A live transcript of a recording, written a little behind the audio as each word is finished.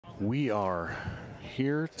We are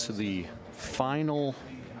here to the final.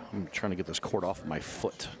 I'm trying to get this cord off of my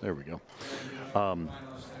foot. There we go.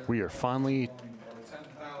 We are finally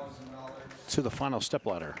to the final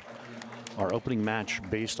stepladder. Our opening match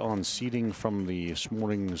based on seeding from this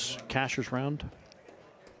morning's cashers round.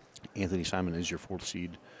 Anthony Simon is your 4th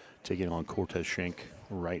seed, taking on Cortez Shank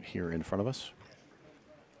right here in front of us.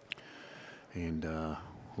 And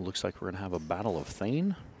looks like we're going to have a battle of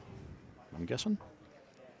Thane, I'm guessing.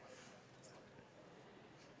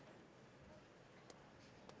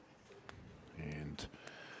 And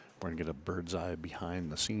we're going to get a bird's eye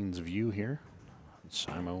behind the scenes view here.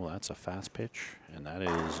 Simo, that's a fast pitch, and that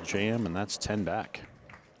is jam, and that's 10 back.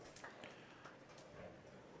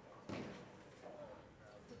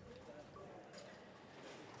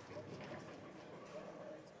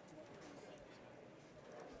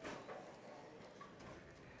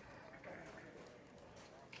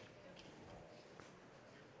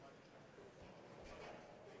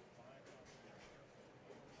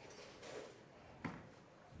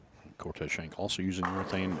 Cortez Shank also using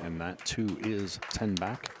urethane, and that too is 10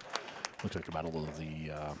 back. Looks like the battle of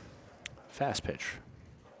the fast pitch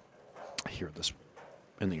here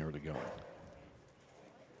in the early going.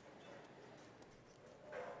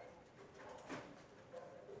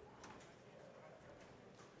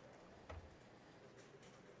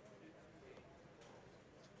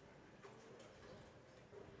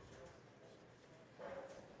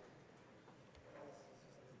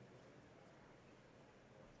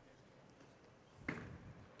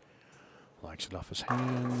 Likes it off his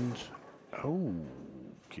hand. Oh,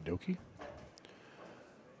 okie dokie.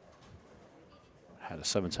 Had a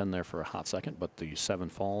 7-10 there for a hot second, but the 7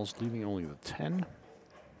 falls, leaving only the 10.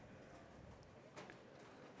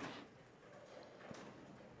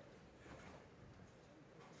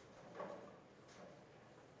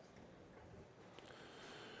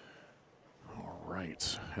 All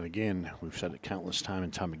right. And again, we've said it countless time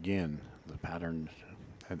and time again, the pattern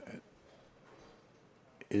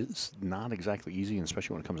is not exactly easy, and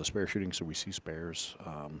especially when it comes to spare shooting. So we see spares.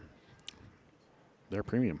 They're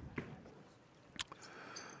premium.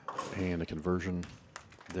 And a conversion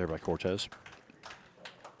there by Cortez.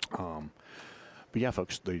 But yeah,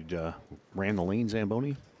 folks, they ran the lane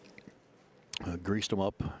Zamboni, greased them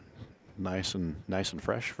up nice and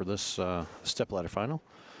fresh for this stepladder final.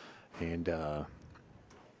 And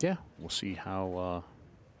yeah, we'll see how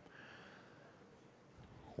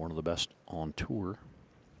one of the best on tour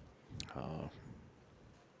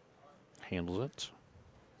handles it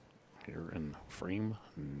here in frame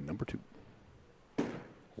number 2.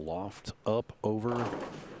 Loft up, over,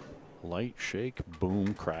 light, shake,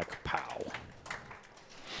 boom, crack, pow.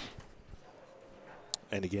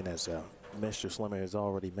 And again, as Mr. Slimmer has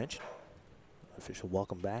already mentioned, official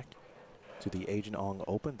welcome back to the Agent Ong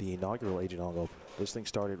Open, the inaugural Agent Ong Open. This thing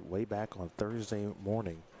started way back on Thursday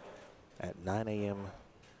morning at 9 a.m.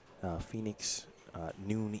 Phoenix,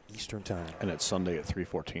 noon Eastern time. And it's Sunday at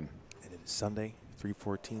 3:14. And it is Sunday,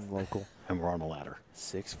 3:14 local. And we're on the ladder.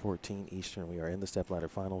 6:14 Eastern. We are in the stepladder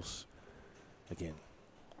finals. Again,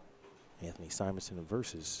 Anthony Simonson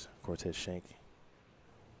versus Cortez Shank.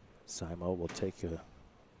 Simo will take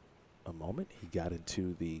a moment. He got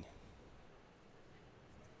into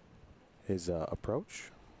his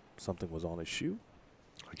approach. Something was on his shoe.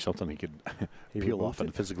 Like something he could peel off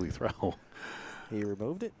and physically throw. He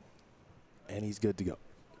removed it, and he's good to go.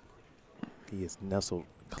 He is nestled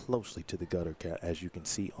closely to the gutter, as you can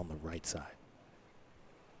see on the right side.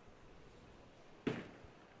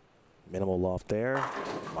 Minimal loft there.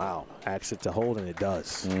 Wow, asks it to hold, and it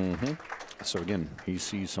does. So again, he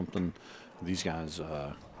sees something. These guys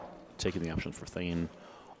taking the option for Thane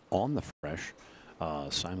on the fresh.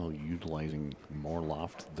 Simo utilizing more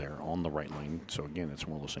loft there on the right lane. So again, it's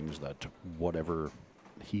one of those things that whatever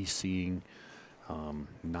he's seeing,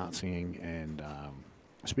 not seeing. And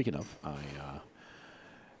speaking of, I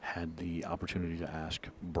had the opportunity to ask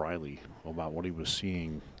Briley about what he was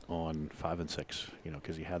seeing on 5 and 6. You know,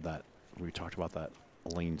 because he had that. We talked about that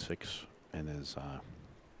lane 6 in his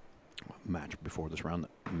match before this round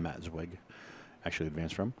that Matt Zwig actually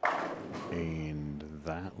advanced from, and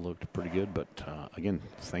that looked pretty good. But again,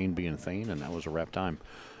 Thane being Thane, and that was a wrap time.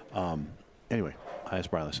 Anyway, I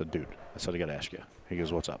asked Briley. I said, "Dude," I said, "I got to ask you." He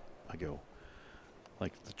goes, "What's up?" I go,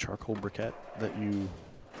 "Like the charcoal briquette that you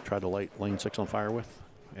tried to light lane 6 on fire with?"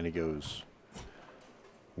 And he goes,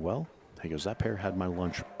 "Well," he goes, "that pair had my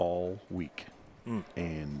lunch all week."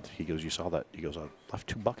 And he goes, "You saw that?" He goes, "I left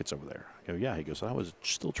 2 buckets over there." I go, "Yeah." He goes, "I was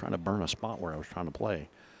still trying to burn a spot where I was trying to play."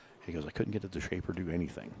 He goes, "I couldn't get it to shape or do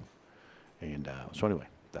anything." And so anyway,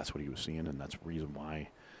 that's what he was seeing, and that's the reason why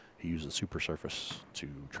he used the super surface to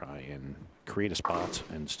try and create a spot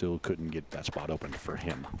and still couldn't get that spot open for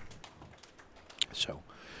him. So,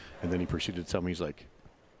 and then he proceeded to tell me, he's like,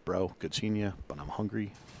 bro, good seeing you, but I'm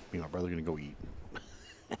hungry. Me and my brother are going to go eat.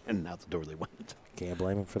 And out the door they went. Can't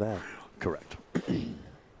blame him for that. Correct. All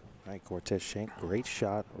right, Cortez Shank, great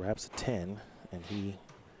shot, wraps a 10, and he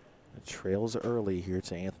trails early here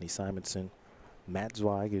to Anthony Simonson. Matt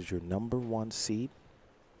Zweig is your #1 seed.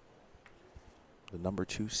 The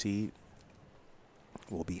 #2 seed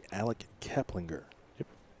will be Alec Keplinger. Yep.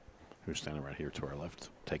 Who's standing right here to our left,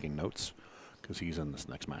 taking notes, because he's in this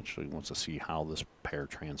next match. So he wants to see how this pair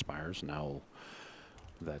transpires now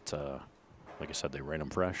that, like I said, they ran him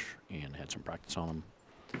fresh and had some practice on him.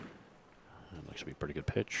 It looks to be a pretty good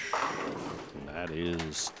pitch. And that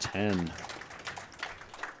is 10.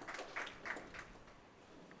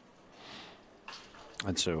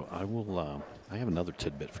 And so I will, I have another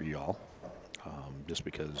tidbit for you all, just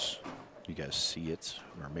because you guys see it,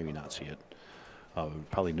 or maybe not see it.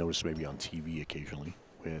 Probably notice maybe on TV occasionally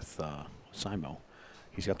with Simo.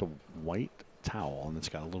 He's got the white towel and it's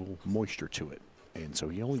got a little moisture to it. And so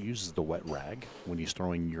he only uses the wet rag when he's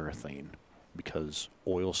throwing urethane, because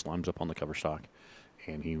oil slimes up on the cover stock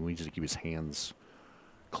and he needs to keep his hands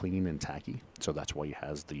clean and tacky. So that's why he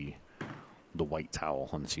has the white towel,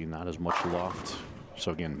 and see, not as much loft.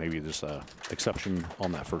 So again, maybe this exception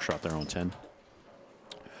on that first shot there on 10.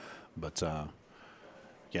 But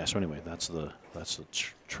yeah, so anyway, that's the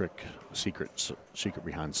trick, secret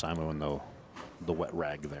behind Simo and the wet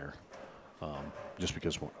rag there. Just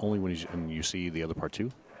because only when he's, and you see the other part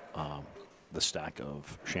too, the stack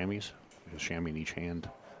of chamois, a chamois in each hand,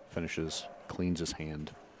 finishes, cleans his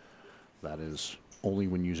hand. That is only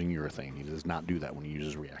when using urethane. He does not do that when he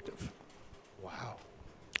uses reactive. Wow.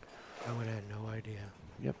 I would have had no idea.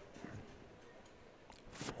 Yep.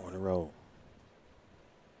 4 in a row.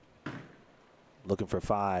 Looking for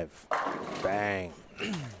 5. Bang.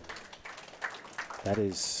 That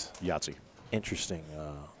is Yahtzee. interesting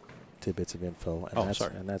tidbits of info. And Oh, that's,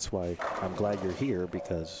 sorry. And that's why I'm glad you're here,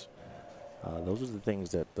 because those are the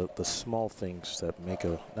things that, the small things that make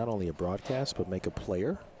not only a broadcast, but make a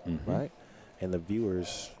player, right? And the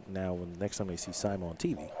viewers now, when the next time they see Simo on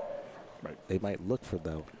TV, Right. they might look for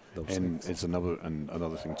those And things. it's another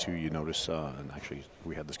thing too. You notice, and actually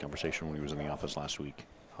we had this conversation when he was in the office last week,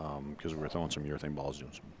 because we were throwing some urethane balls,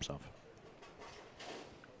 doing some stuff.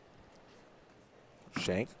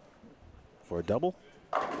 Shank for a double.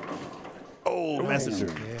 Oh, Nice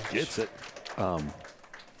Messenger catch. gets it.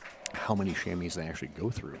 How many chamois they actually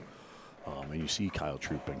go through, and you see Kyle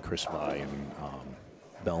Troop and Chris Vi and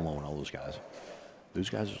Belmo and all those guys. Those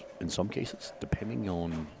guys, in some cases, depending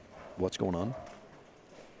on what's going on,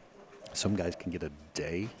 some guys can get a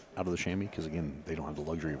day out of the chamois because, again, they don't have the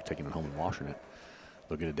luxury of taking it home and washing it.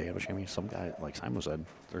 They'll get a day out of a chamois. Some guy, like Simon said,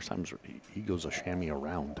 there's times where he goes a chamois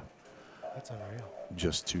around That's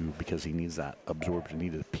unreal. because he needs that absorption.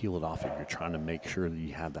 You need to peel it off if you're trying to make sure that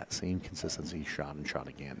you have that same consistency shot and shot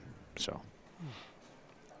again. So,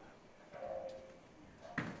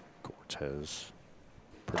 Cortez,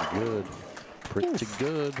 pretty good. Pretty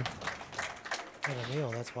good. And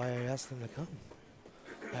Emil, that's why I asked him to come.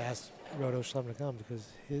 I asked Roto Schlem to come because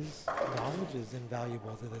his knowledge is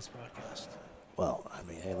invaluable to this broadcast. Well, I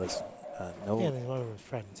mean, hey, listen, And he's one of his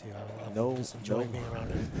friends too. I just enjoy being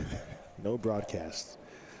around him. no broadcasts.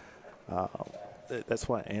 That's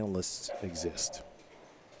why analysts exist.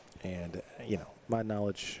 And, my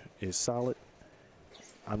knowledge is solid.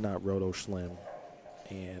 I'm not Roto Schlem,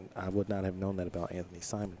 and I would not have known that about Anthony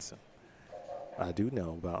Simonson. I do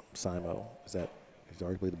know about Simo is that he's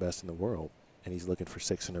arguably the best in the world, and he's looking for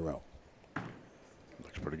 6 in a row.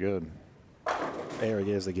 Looks pretty good. There it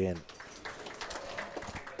is again.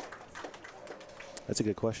 That's a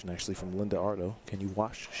good question, actually, from Linda Ardo. Can you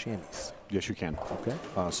wash chamois? Yes, you can. Okay.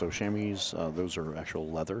 So chamois, those are actual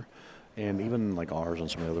leather. And even like ours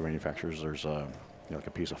and some of the other manufacturers, there's like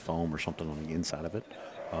a piece of foam or something on the inside of it.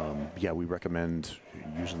 Yeah, we recommend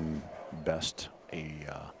using best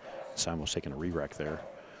Simo's taking a re-rec there.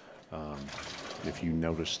 If you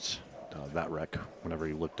noticed that rec, whenever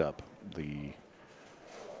you looked up, that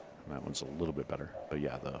one's a little bit better. But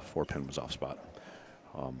yeah, the 4-pin was off spot.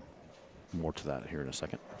 More to that here in a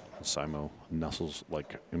second. Simo nestles,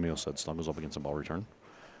 like Emil said, snuggles up against the ball return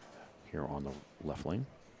here on the left lane.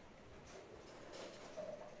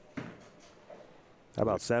 How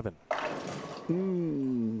about 7?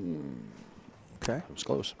 Okay. It was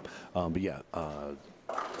close. But yeah,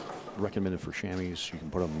 recommended for chamois. You can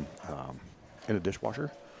put them in a dishwasher.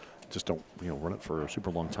 just don't, run it for a super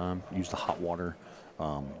long time. Use the hot water,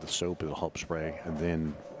 the soap, it'll help spray. And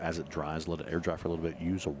then as it dries, let it air dry for a little bit.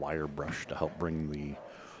 Use a wire brush to help bring the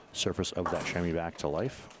surface of that chamois back to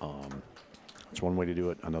life. That's one way to do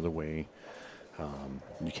it. Another way,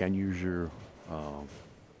 you can use your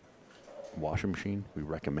washing machine. We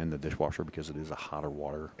recommend the dishwasher because it is a hotter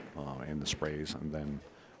water and the sprays, and then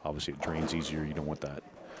obviously it drains easier. You don't want that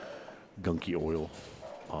gunky oil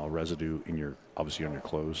residue in your, obviously, on your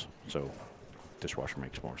clothes. So dishwasher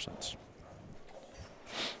makes more sense.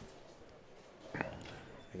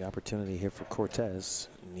 The opportunity here for Cortez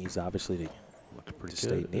needs obviously to Looks pretty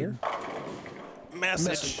stay good. near.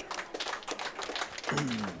 Message.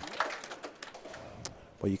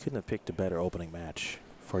 Well, you couldn't have picked a better opening match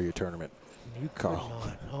for your tournament, You could Carl.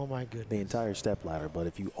 not. Oh my goodness. The entire step ladder. But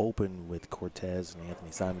if you open with Cortez and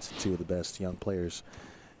Anthony Simonson, two of the best young players,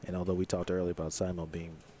 and although we talked earlier about Simon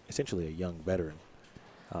being essentially a young veteran,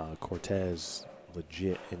 Cortez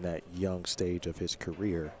legit in that young stage of his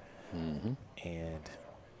career, and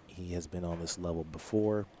he has been on this level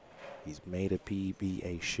before. He's made a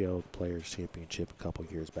PBA show, Players Championship, a couple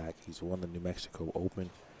years back. He's won the New Mexico Open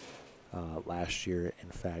last year, in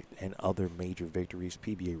fact, and other major victories,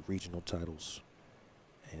 PBA regional titles.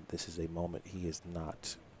 And this is a moment he is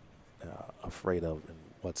not afraid of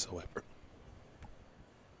whatsoever.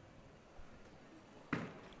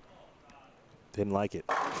 Didn't like it.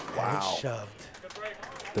 Wow. Shoved.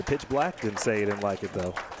 The pitch black didn't say he didn't like it,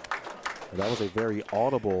 though. That was a very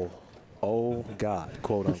audible, oh, God,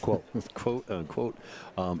 quote, unquote. Quote, unquote.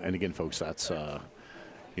 And again, folks, that's,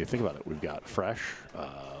 think about it. We've got Fresh.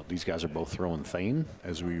 These guys are both throwing Thane,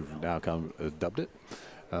 as we've now dubbed it.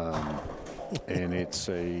 And it's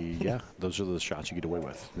those are the shots you get away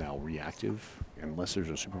with. Now, reactive, unless there's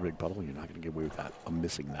a super big puddle, you're not going to get away with that,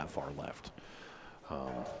 missing that far left.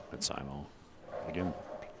 And Simo, again,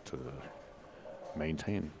 to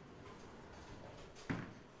maintain.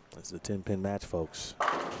 This is a 10-pin match, folks.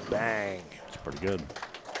 Bang. It's pretty good.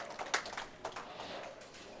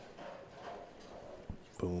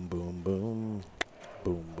 Boom, boom, boom.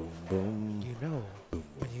 Boom, boom, boom. Boom.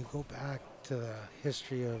 When you go back to the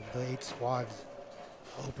history of the 8 squads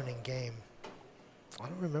opening game, I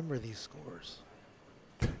don't remember these scores.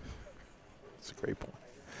 That's a great point.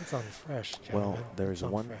 It's on Fresh, gentlemen. Well, there's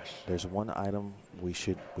one item we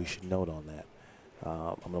should note on that.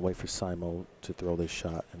 I'm going to wait for Simo to throw this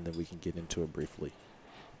shot, and then we can get into it briefly.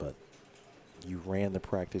 But you ran the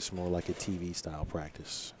practice more like a TV-style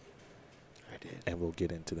practice. I did. And we'll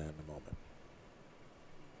get into that in a moment.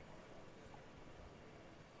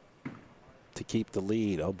 To keep the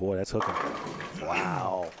lead. Oh, boy, that's hooking.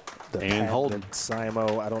 Wow. And holding.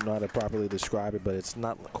 Simo, I don't know how to properly describe it, but it's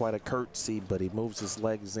not quite a curtsy, but he moves his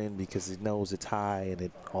legs in because he knows it's high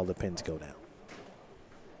and all the pins go down.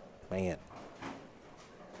 Man.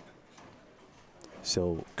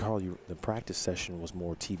 So, Carl, the practice session was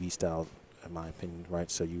more TV style, in my opinion,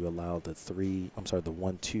 right? So you allowed the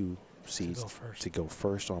 1-2 seeds to go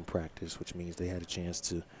first on practice, which means they had a chance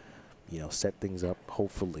to, set things up,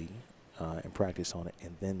 hopefully, and practice on it,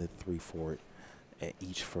 and then the 3-4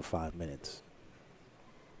 each for 5 minutes.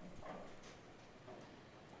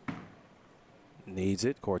 Needs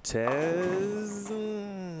it. Cortez.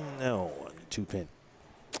 No. 2-pin.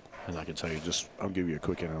 And I can tell you, I'll give you a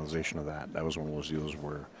quick analyzation of that. That was one of those deals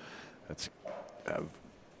where I've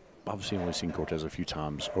obviously only seen Cortez a few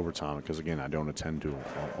times over time because, again, I don't attend to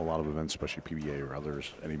a lot of events, especially PBA or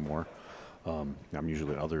others anymore. I'm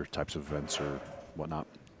usually at other types of events or whatnot.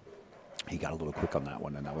 He got a little quick on that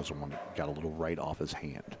one, and that was the one that got a little right off his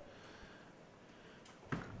hand.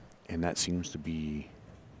 And that seems to be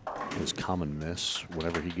his common miss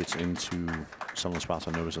whenever he gets into some of the spots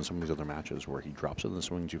I noticed in some of these other matches where he drops in the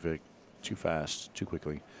swing too fast, too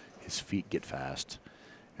quickly. His feet get fast,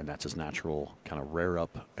 and that's his natural kind of rear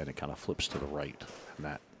up, and it kind of flips to the right. And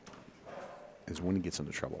that is when he gets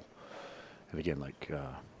into trouble. And again, like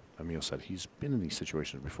Emil said, he's been in these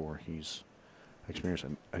situations before. He's experienced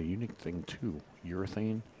a unique thing, too.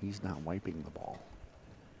 Urethane, he's not wiping the ball.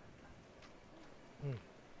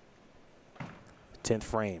 10th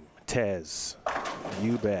frame. Tez.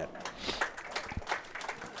 You bet.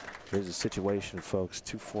 Here's a situation, folks.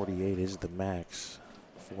 248 is the max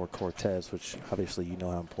for Cortez, which obviously you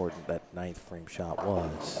know how important that 9th frame shot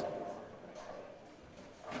was.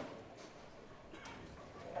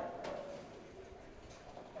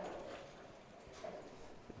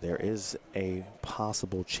 There is a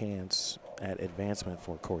possible chance at advancement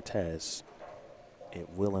for Cortez. It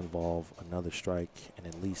will involve another strike and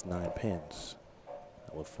at least 9 pins.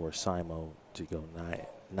 That would force Simo to go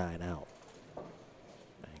 9 out.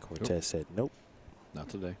 And Cortez said, nope. Not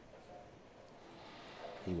today.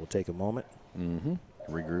 He will take a moment.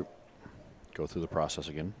 Regroup. Go through the process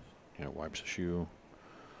again. You know, wipes the shoe.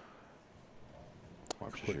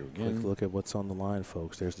 Wipes the shoe again. Quick look at what's on the line,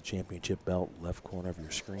 folks. There's the championship belt, left corner of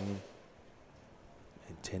your screen.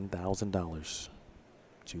 And $10,000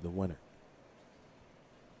 to the winner.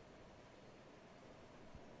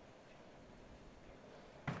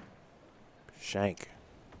 Shank.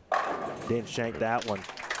 Didn't shank that one.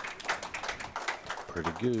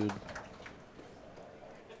 Pretty good.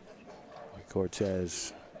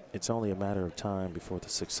 Cortez, it's only a matter of time before the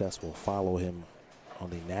success will follow him on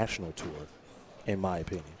the national tour, in my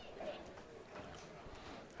opinion.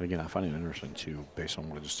 And again, I find it interesting, too, based on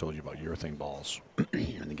what I just told you about urethane balls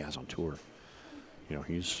and the guys on tour. You know,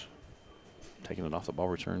 he's taking it off the ball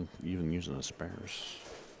return, even using the spares,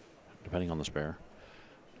 depending on the spare,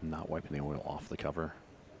 not wiping the oil off the cover.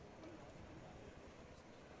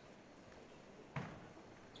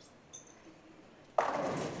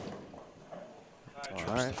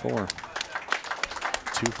 All right.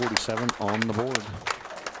 247 on the board.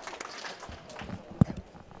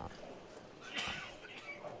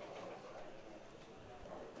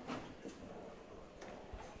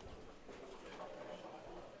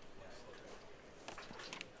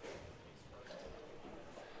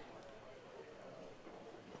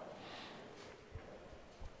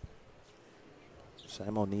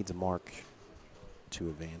 Samo needs a mark to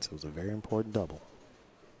advance. It was a very important double.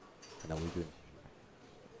 I know we've been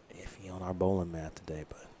iffy on our bowling math today,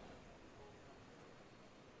 but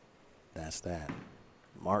that's that.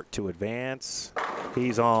 Mark to advance.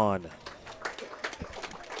 He's on.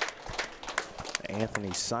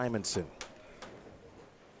 Anthony Simonson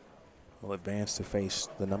will advance to face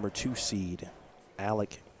the #2 seed,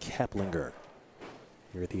 Alec Keplinger,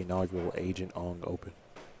 here at the inaugural Agent Ong Open.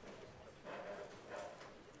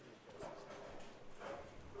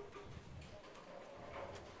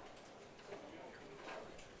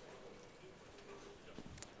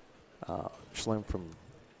 Slim from,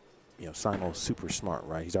 you know, Simo's super smart,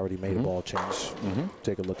 right? He's already made a ball change.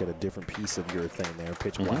 Take a look at a different piece of urethane there,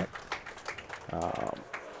 pitch black.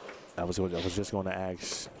 I was just going to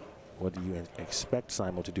ask, what do you expect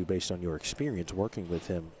Simo to do based on your experience working with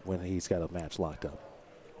him when he's got a match locked up?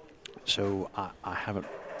 So I haven't,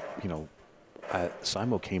 you know,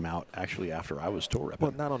 Simo came out actually after I was tour repping.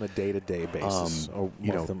 Well, not on a day-to-day basis or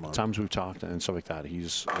you know, month to month. times we've talked and stuff like that.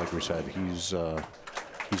 He's, like we said, he's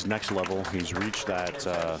next level. He's reached that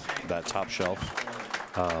that top shelf.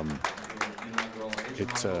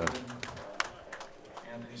 It's Anthony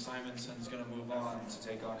Simonson's going to move on to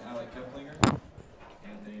take on Alec Keplinger.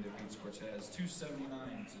 Anthony defeats Cortez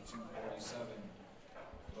 279 to 247.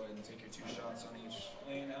 Go ahead and take your 2 shots on each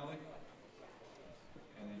lane, Alec.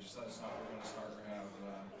 And then just let us know if we're going to start or have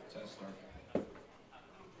test start.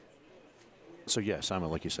 so yeah, Simon,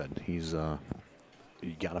 like you said, he's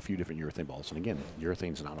you got a few different urethane balls, and again,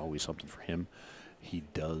 urethane's not always something for him. He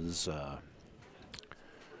does.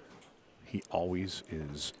 He always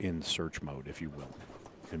is in search mode, if you will,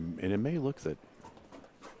 and it may look that,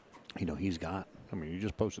 you know, he's got. I mean, you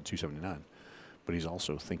just posted 279, but he's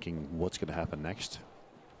also thinking what's going to happen next.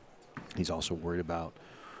 He's also worried about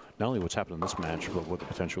not only what's happened in this match, but what the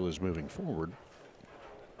potential is moving forward.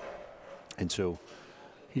 And so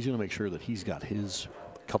he's going to make sure that he's got his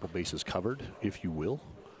couple bases covered, if you will,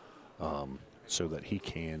 so that he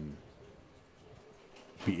can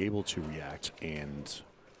be able to react and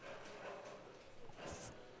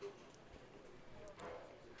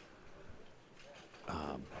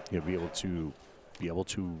you know, be able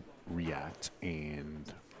to react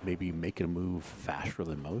and maybe make a move faster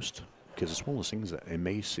than most, because it's one of those things that it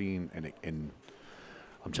may seem, and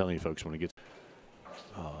I'm telling you folks, when it gets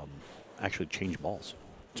actually change balls,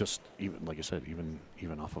 just even like I said, even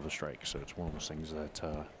off of a strike. So it's one of those things that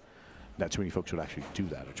not too many folks would actually do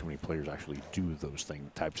that, or too many players actually do those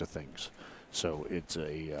types of things. So it's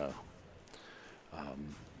a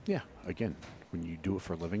yeah, again, when you do it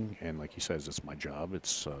for a living, and like he says, it's my job,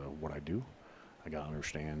 it's what I do, I gotta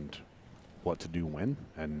understand what to do when,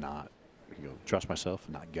 and not, you know, trust myself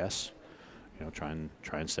and not guess, you know, try and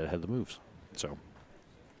stay ahead of the moves. So,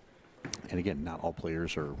 and again, not all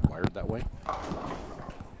players are wired that way.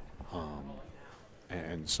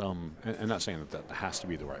 And some, and not saying that that has to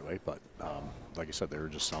be the right way, but like I said, there are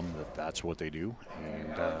just some that's what they do,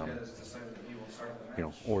 and you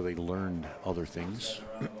know, or they learned other things.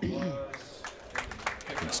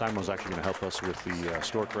 And Simo's actually going to help us with the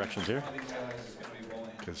score corrections here,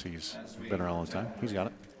 because he's been around a long time. He's got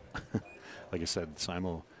it. Like I said,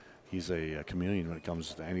 Simo, he's a chameleon when it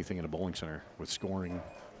comes to anything in a bowling center with scoring.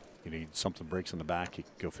 You need something breaks in the back, he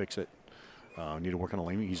can go fix it. Need to work on a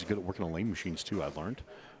lane. He's good at working on lane machines too, I've learned.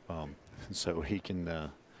 So he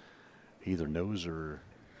can he either knows or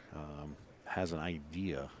has an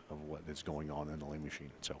idea of what is going on in the lane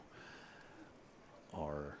machine. So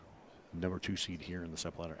our number 2 seed here in the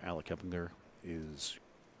stepladder, Alec Keplinger, is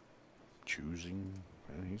choosing,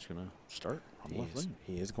 and he's going to start on the left lane.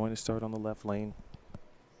 He is going to start on the left lane.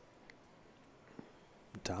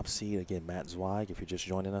 Top seed, again, Matt Zweig. If you're just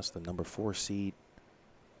joining us, the number 4 seed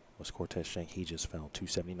was Cortez Shank. He just fell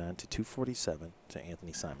 279 to 247 to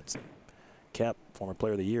Anthony Simonson. Kep, former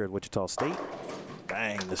player of the year at Wichita State.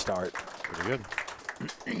 Bang, the start. Pretty good.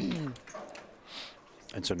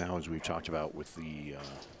 And so now, as we've talked about with the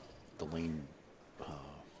lane,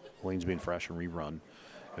 lanes being fresh and rerun,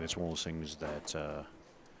 and it's one of those things that,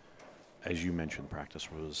 as you mentioned,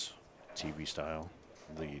 practice was TV style.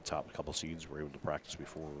 The top couple seeds were able to practice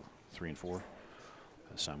before 3 and 4.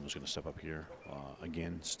 Simon was going to step up here.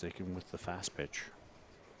 Again, sticking with the fast pitch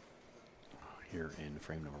here in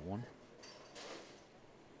frame number 1.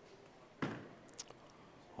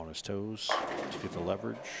 On his toes to get the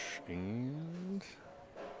leverage, and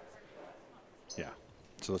yeah.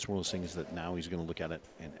 So that's one of those things that now he's going to look at it,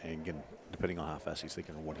 and again, depending on how fast he's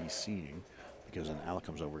thinking or what he's seeing, because then Alec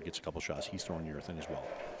comes over, gets a couple shots, he's throwing urethane as well.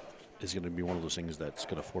 Is going to be one of those things that's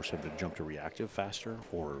going to force him to jump to reactive faster,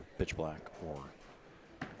 or pitch black, or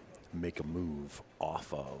make a move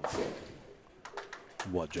off of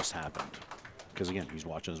what just happened. Because again, he's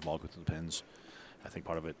watching his ball go through the pins. I think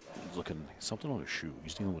part of it is looking something on his shoe.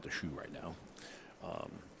 He's dealing with the shoe right now.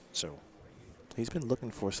 So he's been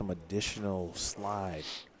looking for some additional slide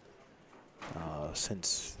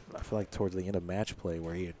since I feel like towards the end of match play,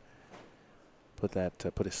 where he had put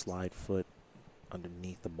his slide foot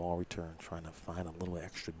underneath the ball return, trying to find a little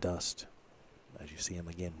extra dust. As you see him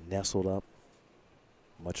again nestled up,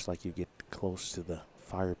 much like you get close to the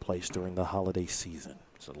fireplace during the holiday season.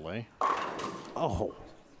 It's a lay. Oh,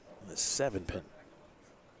 the 7-pin.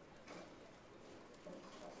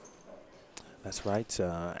 That's right,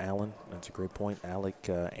 Alan. That's a great point. Alec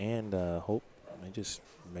and Hope, they just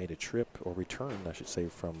made a trip, or returned, I should say,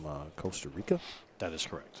 from Costa Rica. That is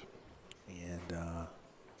correct. And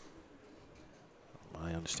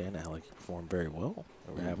I understand Alec performed very well.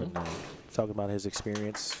 We're having talking about his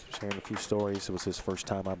experience, sharing a few stories. It was his first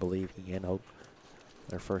time, I believe, he and Hope,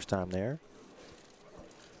 their first time there.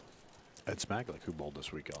 Ed Smaglick, who bowled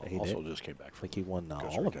this week, He also did. just came back I from think he won Costa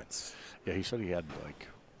all Rica. of it. Yeah, he said he had like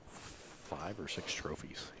 5 or 6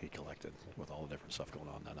 trophies he collected with all the different stuff going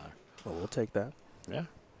on that night. Well, we'll take that. Yeah.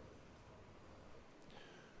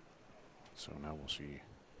 So now we'll see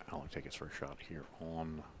Alec take his first shot here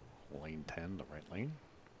on lane 10, the right lane.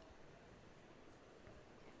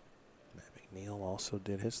 Matt McNeil also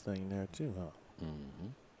did his thing there too, huh?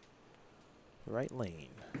 Right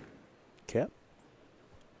lane. Kep.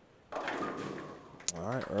 All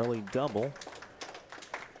right, early double.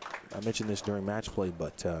 I mentioned this during match play,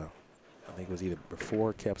 but I think it was either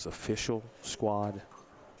before Kep's official squad,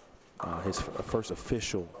 his first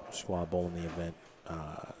official squad bowl in the event.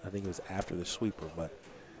 I think it was after the sweeper, but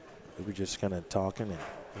we were just kind of talking, and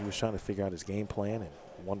he was trying to figure out his game plan and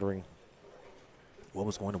wondering what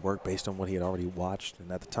was going to work based on what he had already watched. And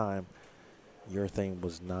at the time, urethane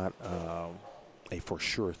was not a for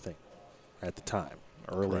sure thing at the time.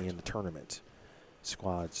 Early in the tournament,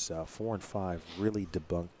 squads 4 and 5 really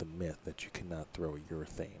debunked the myth that you cannot throw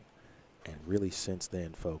urethane. And really since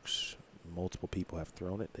then, folks, multiple people have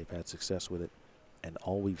thrown it. They've had success with it. And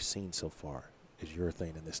all we've seen so far is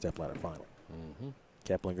urethane in this stepladder final.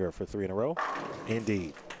 Keplinger for 3 in a row.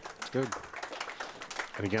 Indeed. Good.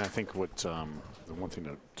 And again, I think what the one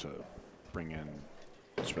thing to bring in,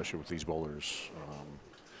 especially with these bowlers,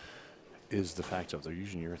 is the fact of they're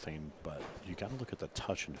using urethane, but you got to look at the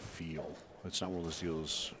touch and feel. It's not one of those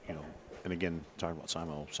deals, you know. And again, talking about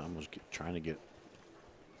Simon was trying to get,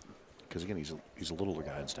 because again, he's a littler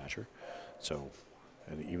guy in stature. So,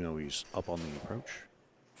 and even though he's up on the approach,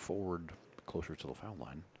 forward closer to the foul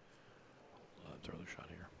line, throw the shot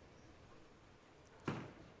here.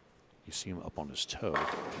 You see him up on his toe,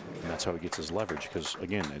 and that's how he gets his leverage. Because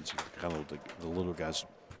again, it's kind of the little guys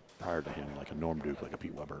prior to him, like a Norm Duke, like a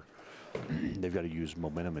Pete Weber. They've got to use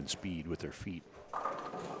momentum and speed with their feet.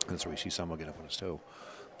 And so we see someone get up on his toe.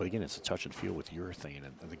 But again, it's a touch and feel with urethane,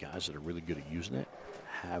 and the guys that are really good at using it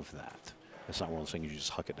have that. It's not one of those things you just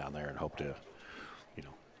huck it down there and hope to, you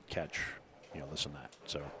know, catch, you know, this and that.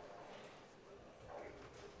 So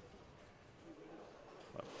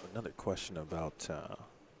Another question about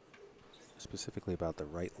specifically about the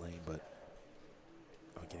right lane, but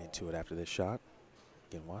I'll get into it after this shot.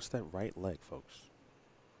 Again, watch that right leg, folks.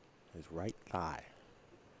 His right thigh.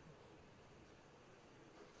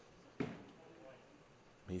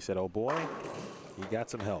 He said, oh boy, he got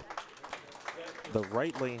some help. The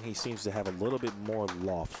right lane, he seems to have a little bit more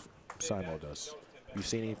loft, Simo does. You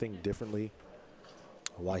seen anything differently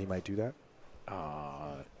why he might do that?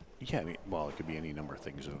 Yeah, I mean, well, it could be any number of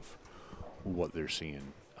things of what they're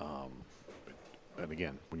seeing. And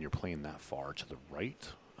again, when you're playing that far to the right,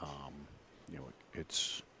 you know,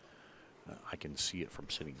 it's, I can see it from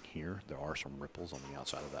sitting here. There are some ripples on the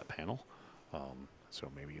outside of that panel.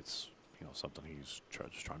 So maybe it's, you know, something he's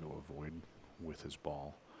just trying to avoid with his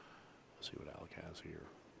ball. Let's see what Alec has here.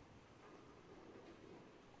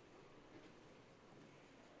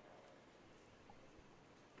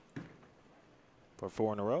 For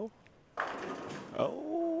 4 in a row?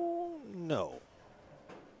 Oh, no.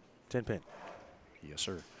 10 pin. Yes,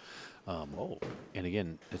 sir. And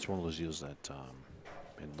again, it's one of those deals that,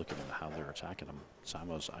 and looking at how they're attacking him,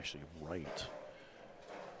 Simo's actually right.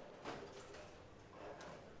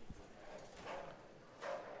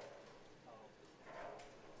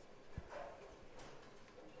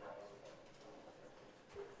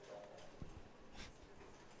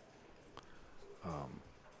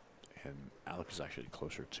 And Alec is actually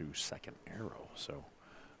closer to second arrow. So,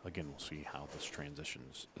 again, we'll see how this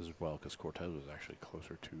transitions as well, because Cortez was actually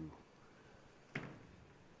closer to.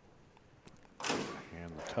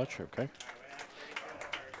 And the touch, okay.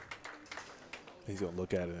 He's going to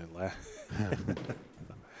look at it and laugh.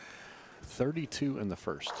 32 in the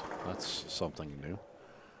first. That's something new.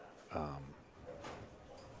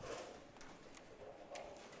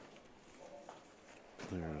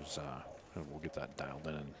 There's, we'll get that dialed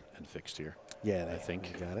in and fixed here. Yeah, I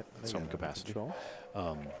think. got it. At some capacity.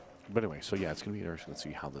 But anyway, so yeah, it's going to be interesting to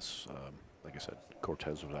see how this, like I said,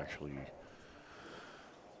 Cortez was actually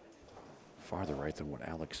farther right than what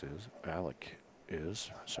Alec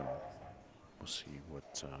is. So we'll see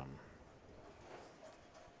what,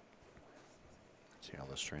 see how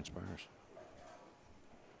this transpires.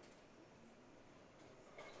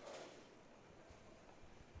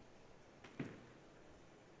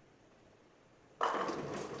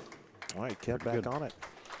 All right, kept back on it.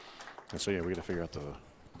 And so yeah, we got to figure out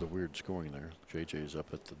the weird scoring there. JJ's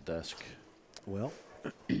up at the desk. Well,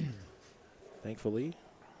 thankfully,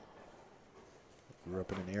 we were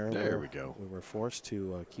up in an area There where we go. we were forced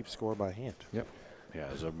to keep score by hand. Yep. Yeah,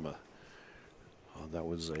 as that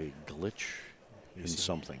was a glitch in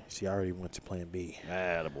something. See, I already went to plan B.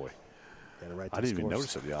 Attaboy. I didn't even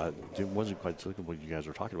notice it. Yeah, it wasn't quite looking what you guys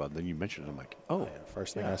were talking about. Then you mentioned it. I'm like, oh. Yeah,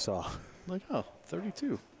 first thing I saw. Like, oh,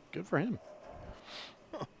 32. Good for him.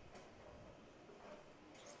 Huh.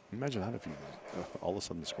 Imagine that if you all of a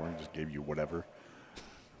sudden the scoring just gave you whatever.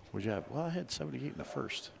 What'd you have? Well, I had 78 in the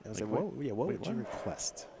first. I was like, like, what wait, would you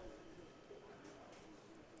request?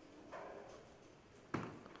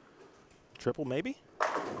 Triple, maybe?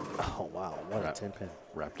 Oh, wow. What a 10 pin.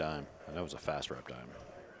 Wrap dime. And that was a fast wrap dime.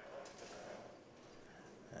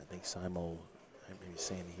 I think Simo maybe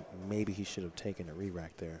saying maybe he should have taken a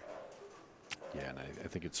re-rack there. Yeah, and I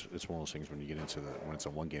think it's one of those things when you get into when it's a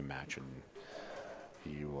one-game match and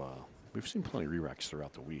you we've seen plenty of re-racks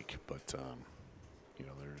throughout the week, but you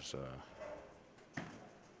know, there's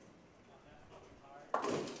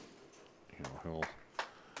you know, he'll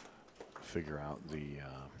figure out the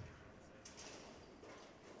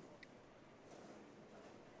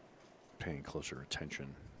paying closer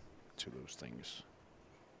attention to those things.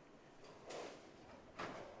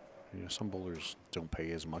 You know, some bowlers don't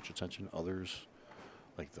pay as much attention. Others,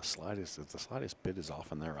 like if the slightest bit is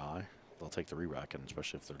off in their eye, they'll take the re-rack, and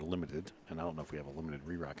especially if they're limited. And I don't know if we have a limited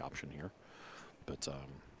re-rack option here, but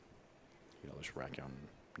you know, this rack on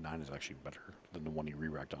 9 is actually better than the one he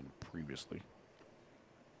re-racked on previously.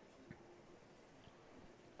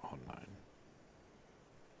 On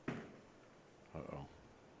 9. Uh-oh.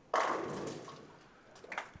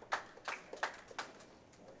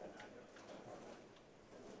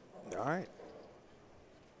 All right.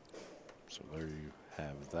 So there you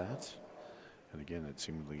have that. And again, it's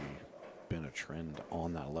seemingly been a trend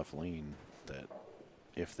on that left lane that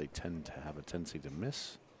if they tend to have a tendency to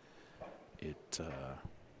miss, it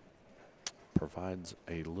provides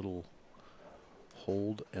a little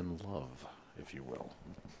hold and love, if you will.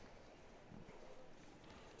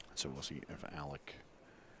 So we'll see if Alec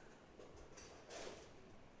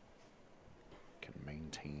can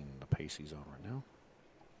maintain the pace he's on right now.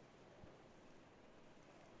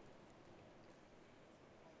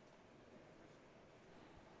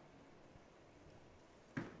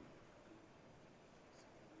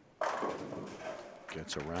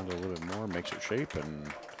 Gets around a little bit more, makes it shape,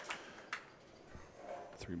 and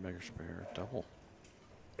 3 mega spare double.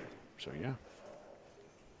 So yeah.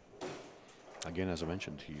 Again, as I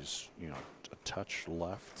mentioned, he's, you know, a touch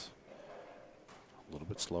left, a little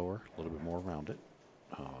bit slower, a little bit more around it,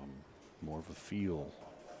 more of a feel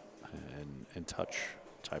and touch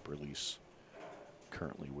type release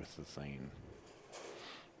currently with the Thane,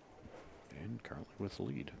 and currently with the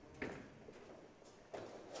lead.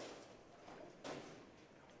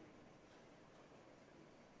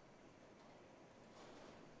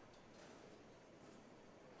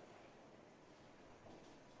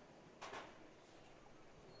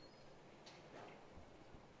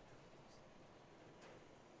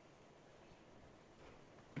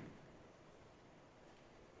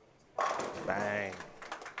 Bang.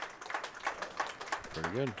 Pretty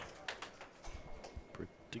good.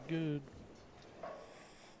 Pretty good.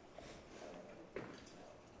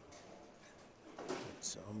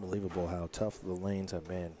 It's unbelievable how tough the lanes have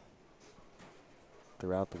been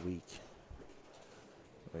throughout the week.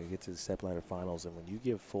 When you get to the stepladder finals, and when you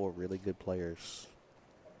give 4 really good players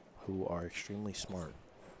who are extremely smart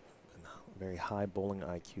and very high bowling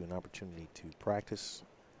IQ an opportunity to practice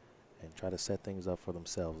and try to set things up for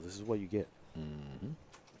themselves, this is what you get. Mm-hmm.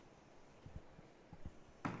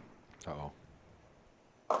 Uh-oh.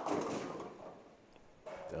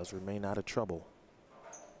 Does remain out of trouble.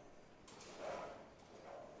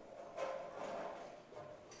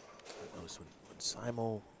 I notice when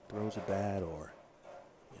Simo throws it bad or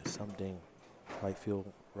something might feel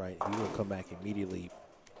right, he will come back immediately,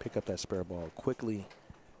 pick up that spare ball quickly,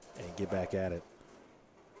 and get back at it.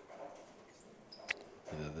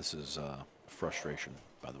 Yeah, this is frustration,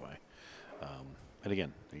 by the way. And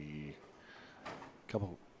again, the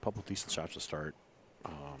couple decent shots to start.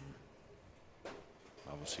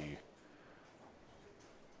 Obviously,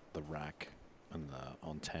 the rack and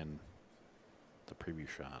on 10, the preview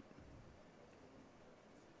shot.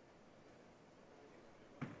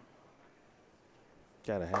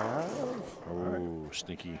 Gotta have. Oh,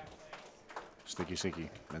 sneaky.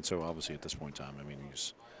 And so obviously at this point in time, I mean,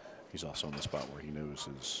 he's also in the spot where he knows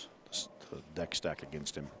the deck stack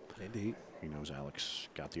against him. Indeed. He knows Alex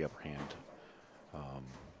got the upper hand.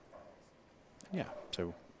 Yeah,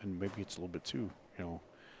 so, and maybe it's a little bit too, you know,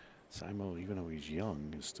 Simo, even though he's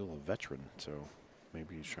young, is still a veteran. So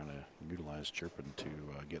maybe he's trying to utilize chirping to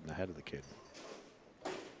get in the head of the kid.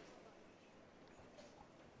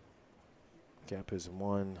 Gap has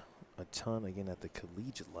won a ton again at the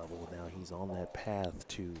collegiate level. Now he's on that path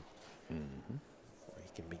to where he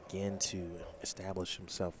can begin to establish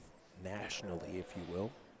himself nationally, if you will.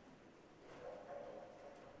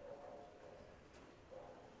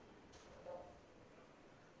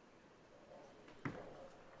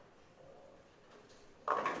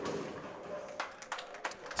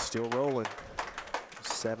 Still rolling.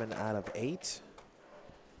 7 out of 8.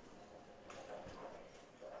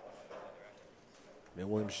 Emil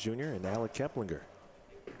Williams Jr. and Alec Keplinger.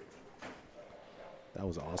 That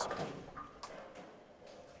was awesome.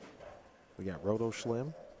 We got Roto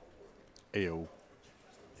Schlim. Ayo.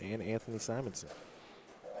 And Anthony Simonson.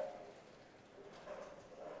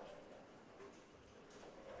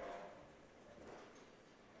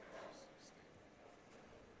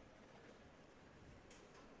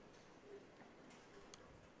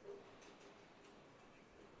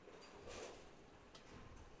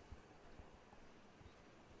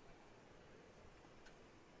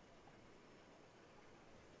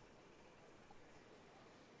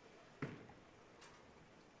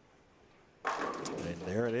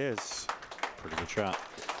 There it is. Pretty good shot.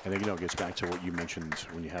 And then, you know, it gets back to what you mentioned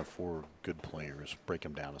when you have 4 good players, break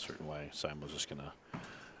them down a certain way. Simo's just going to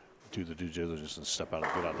do the due diligence and step out,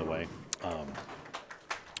 get out of the way.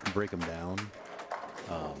 Break them down.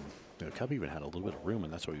 You know, Cub even had a little bit of room,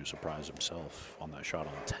 and that's why he was surprised himself on that shot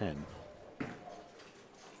on 10.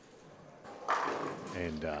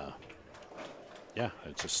 And, yeah,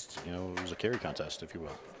 it's just, you know, it was a carry contest, if you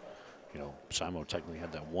will. You know, Simo technically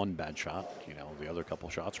had that one bad shot. You know, the other couple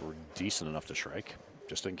shots were decent enough to strike,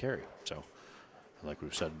 just didn't carry. So, like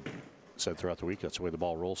we've said throughout the week, that's the way the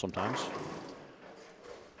ball rolls sometimes.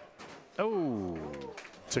 Oh,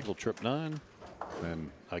 tickle trip 9.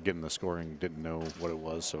 And again, the scoring didn't know what it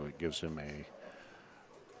was, so it gives him a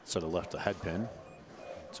set of left a head pin.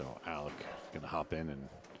 So Alec going to hop in and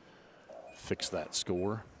fix that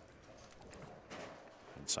score.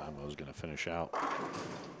 And Simo's going to finish out.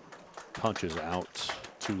 Punches out,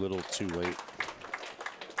 too little, too late.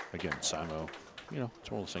 Again, Simo, you know,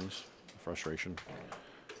 it's one of those things, frustration.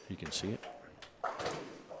 You can see it.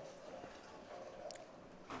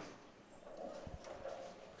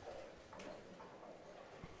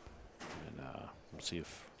 And we'll see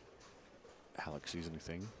if Alex sees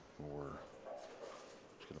anything, or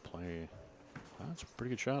he's going to play That's a pretty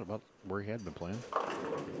good shot about where he had been playing.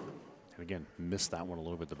 And again, missed that one a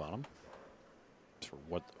little bit at the bottom.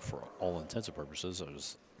 For all intents and purposes, it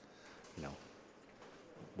was,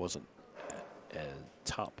 wasn't a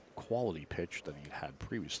top quality pitch that he'd had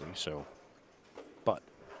previously. So, but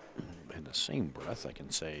in the same breath, I can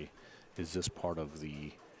say, is this part of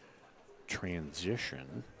the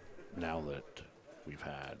transition now that we've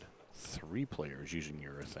had 3 players using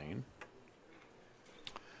urethane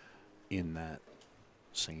in that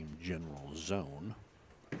same general zone,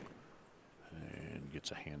 and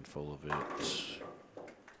gets a handful of it,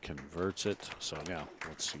 converts it. So now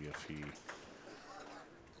let's see if he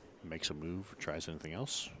makes a move, tries anything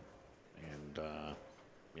else. And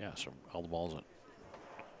yeah, so all the balls that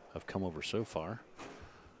have come over so far,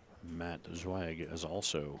 Matt Zweig is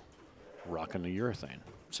also rocking the urethane.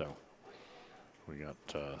 So we got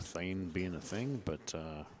Thane being a thing, but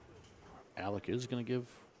Alec is going to give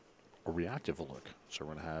a reactive look. So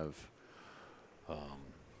we're going to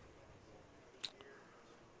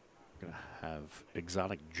have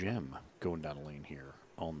Exotic Gem going down the lane here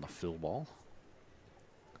on the fill ball.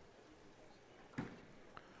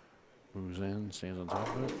 Moves in, stands on top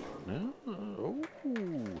of it. No. Oh,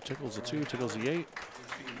 tickles the 2, tickles the 8.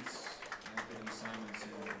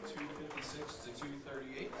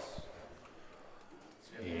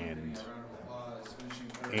 And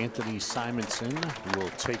Anthony Simonson will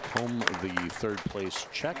take home the 3rd place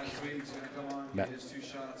check. Matt.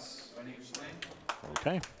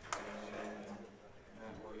 Okay.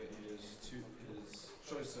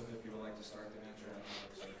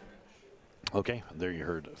 Okay, there you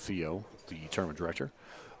heard Theo, the tournament director.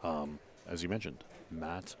 As you mentioned,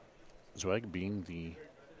 Matt Zweig, being the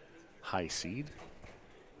high seed,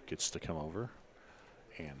 gets to come over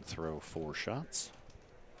and throw 4 shots.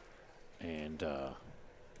 And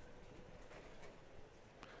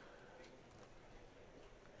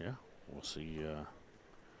yeah, we'll see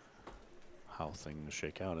how things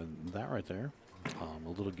shake out. And that right there,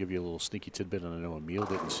 give you a little sneaky tidbit, and I know Emil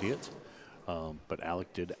didn't see it, but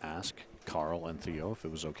Alec did ask Carl and Theo if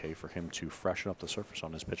it was okay for him to freshen up the surface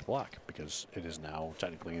on his pitch black, because it is now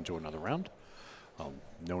technically into another round,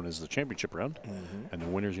 known as the championship round, and the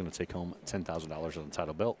winner is going to take home $10,000 on the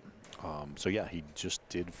title belt. So yeah, he just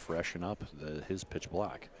did freshen up his pitch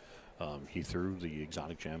black. He threw the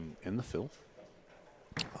Exotic Gem in the fill.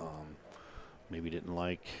 Maybe didn't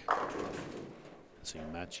like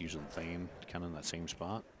seeing Matt's using Thane kind of in that same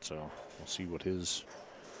spot. So we'll see what his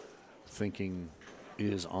thinking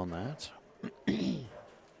is on that.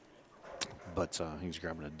 But he's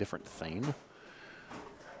grabbing a different Thane.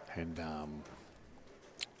 And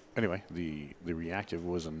anyway, the reactive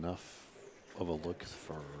was enough of a look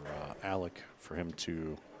for Alec for him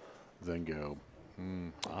to then go,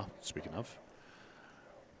 speaking of,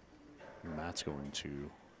 Matt's going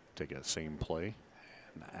to take a same play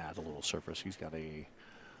and add a little surface. He's got a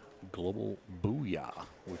Global Booyah,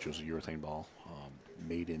 which was a urethane ball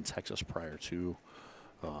made in Texas prior to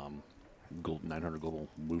 900 Global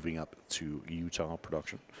moving up to Utah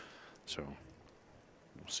production. So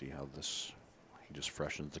we'll see how this, he just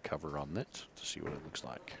freshens the cover on it to see what it looks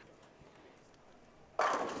like.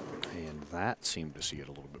 And that seemed to see it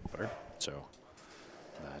a little bit better. So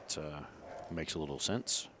that makes a little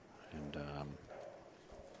sense. And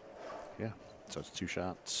yeah, so it's 2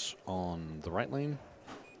 shots on the right lane.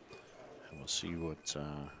 And we'll see what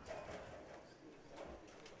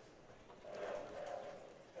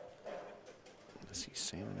is he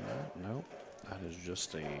sanding that? No, that is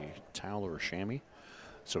just a towel or a chamois.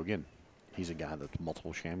 So again, he's a guy that's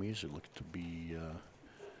multiple chamois. It looked to be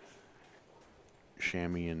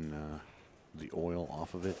chamois and the oil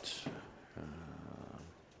off of it.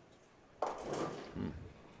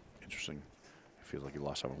 Interesting. I feel like he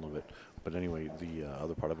lost that one a little bit. But anyway, the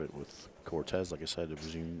other part of it with Cortez, like I said, it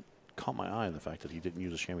was even caught my eye in the fact that he didn't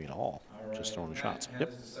use a chamois at all, just throwing the shots.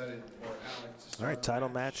 Yep. All right, title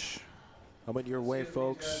match coming your way,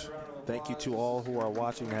 folks. Thank you to all who are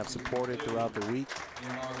watching and have supported throughout the week.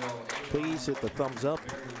 Please hit the thumbs up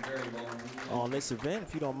on this event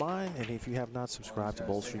if you don't mind. And if you have not subscribed to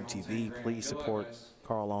Bowlstream TV, please support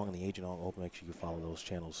Carl Long and the Agent Ong Open. Make sure you follow those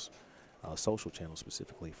channels, social channels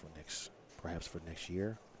specifically for perhaps for next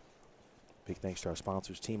year. Big thanks to our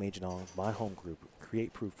sponsors, Team Agent Ong, My Home Group,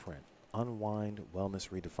 Create Proof Print, Unwind Wellness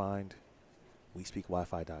Redefined,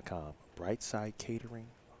 WeSpeakWifi.com, Brightside Catering,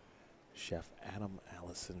 Chef Adam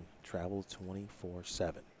Allison, Travel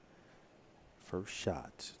 24/7. First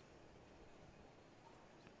shot.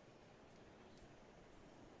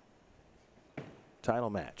 Title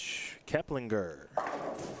match, Keplinger.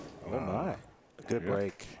 Oh my, good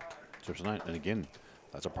break. Just tonight, and again,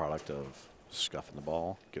 that's a product of scuffing the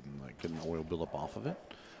ball, getting the oil buildup off of it.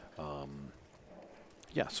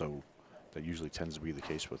 Yeah, so that usually tends to be the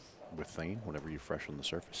case with Thane whenever you freshen the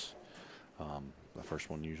surface. The first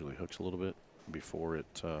one usually hooks a little bit before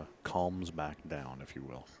it calms back down, if you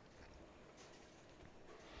will.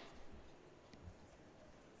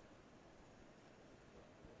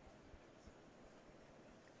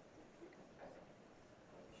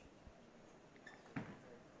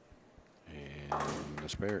 And the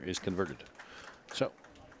spare is converted. So,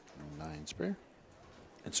 9 spare.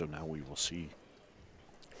 And so now we will see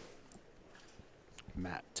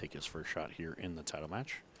Matt take his first shot here in the title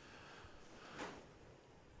match.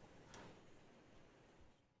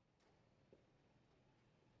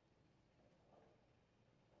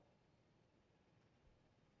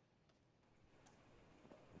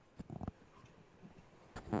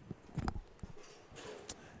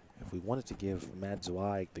 If we wanted to give Matt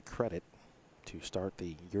Zweig the credit to start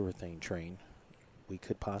the urethane train, we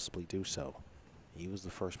could possibly do so. He was the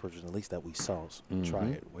first person, at least that we saw, try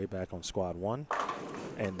it way back on squad 1.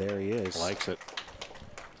 And there he is. Likes it.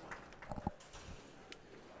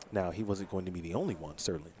 Now, he wasn't going to be the only one,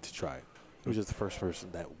 certainly, to try it. He was just the first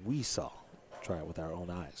person that we saw try it with our own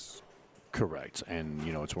eyes. Correct. And,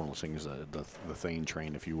 you know, it's one of those things, the Thane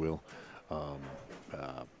train, if you will.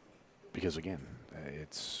 Because, again,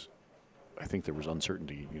 I think there was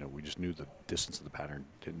uncertainty. You know, we just knew the distance of the pattern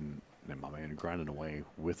didn't. And my man grinding away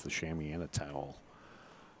with the chamois and a towel,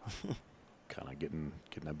 kind of getting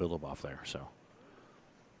that buildup off there. So,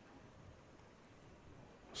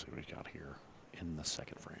 let's see what we got here in the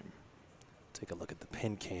second frame. Take a look at the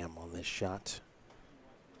pin cam on this shot.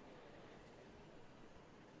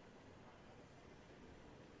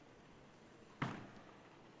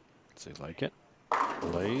 See, like it.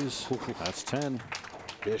 Lays. That's 10.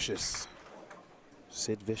 Vicious.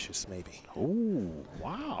 Sid Vicious, maybe. Oh,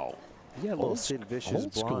 wow. Yeah, a little Sid Vicious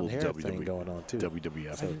blonde hair thing going on, too.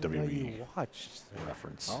 WWF, I didn't know you WWE watched.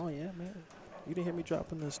 reference. Oh, yeah, man. You didn't hear me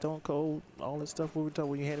dropping the Stone Cold, all that stuff we were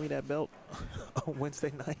talking when you handed me that belt on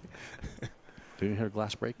Wednesday night. Didn't you hear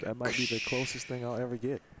glass break? That might be the closest thing I'll ever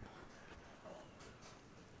get.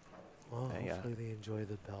 Well, Hey, hopefully they enjoy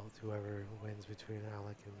the belt, whoever wins between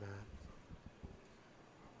Alec and Matt.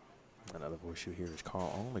 Another voice you hear is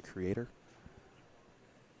Carl Owen, the creator.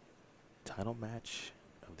 Title match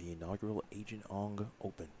of the inaugural Agent Ong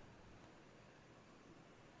Open.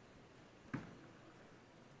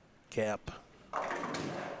 Cap.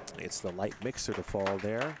 It's the light mixer to fall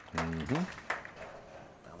there.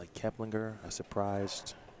 Alec Keplinger, a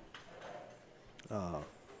surprised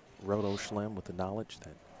Roto Schlem with the knowledge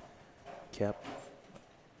that Kep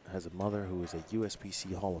has a mother who is a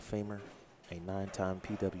USPC Hall of Famer, a 9-time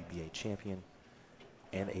PWBA champion,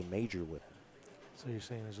 and a major winner. So you're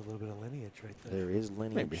saying there's a little bit of lineage right there? There is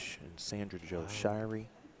lineage Maybe. in Sandra Jo Shirey.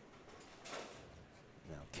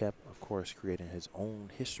 Now, Kep, of course, creating his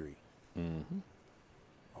own history.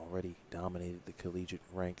 Already dominated the collegiate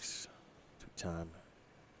ranks, 2-time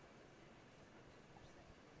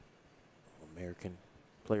American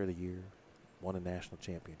Player of the Year, won a national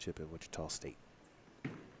championship at Wichita State.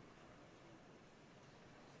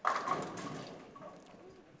 All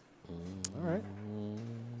right.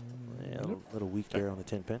 Yeah, a little weak there on the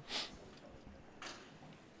 10 pin.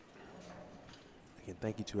 Again,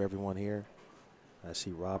 thank you to everyone here. I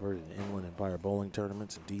see Robert and Emlyn and Buyer Bowling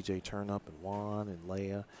Tournaments and DJ Turnup and Juan and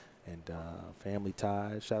Leia and Family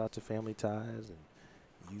Ties. Shout out to Family Ties and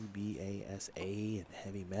UBASA and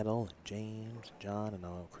Heavy Metal and James, and John, and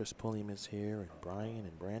Chris Pulliam is here, and Brian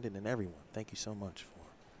and Brandon and everyone. Thank you so much for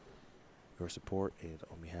your support. And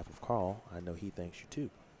on behalf of Carl, I know he thanks you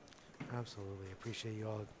too. Absolutely. Appreciate you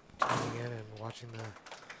all tuning in and watching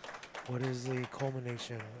what is the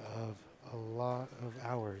culmination of a lot of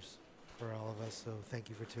hours for all of us. So thank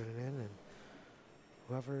you for tuning in, and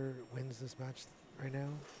whoever wins this match right now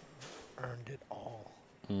earned it all.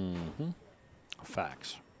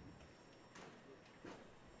 Facts.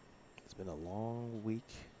 It's been a long week.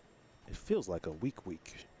 It feels like a week,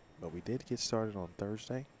 but we did get started on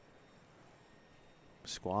Thursday.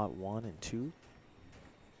 Squad 1 and 2,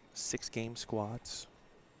 6-game squads.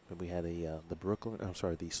 And we had the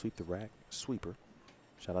Sweep the Rack sweeper.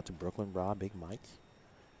 Shout out to Brooklyn Rob, Big Mike.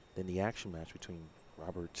 Then the action match between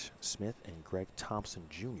Robert Smith and Greg Thompson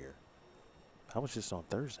Jr. That was just on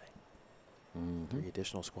Thursday. 3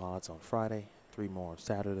 additional squads on Friday, 3 more on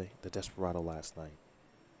Saturday. The Desperado last night.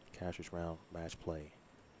 Cashers round, match play,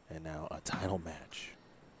 and now a title match.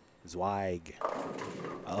 Zweig.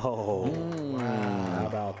 Oh, wow. How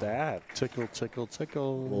about that? Tickle, tickle,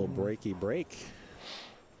 tickle. A little breaky break.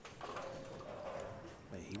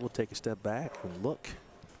 He will take a step back and look.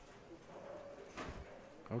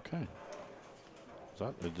 Okay. Is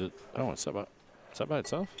that, oh, is that by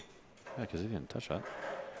itself? Yeah, because he didn't touch that.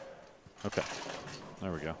 Okay.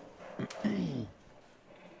 There we go.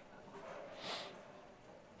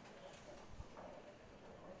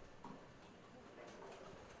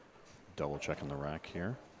 Double checking the rack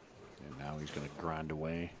here. And now he's going to grind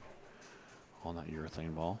away on that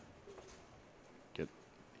urethane ball. Get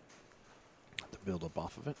the buildup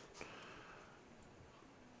off of it.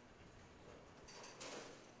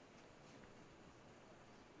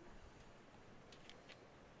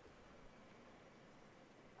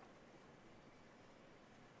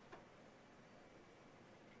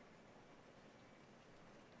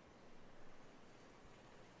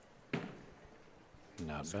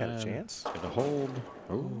 Not He's bad. got a chance. Got a hold.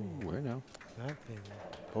 Oh, where now? That thing.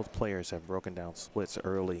 Both players have broken down splits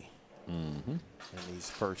early Mm-hmm. in these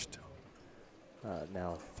first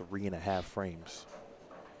now 3.5 frames.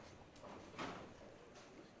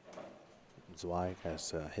 Zweig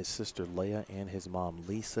has his sister Leia and his mom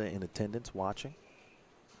Lisa in attendance watching.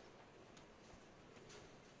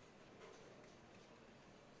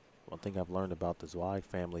 One thing I've learned about the Zweig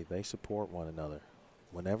family, they support one another.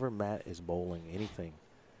 Whenever Matt is bowling anything,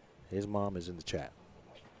 his mom is in the chat.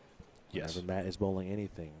 Yes. Whenever Matt is bowling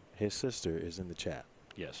anything, his sister is in the chat.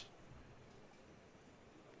 Yes.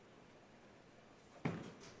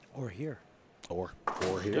 Or here. Or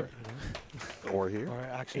here. Yep. Or here. Or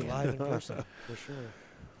actually live in person, for sure.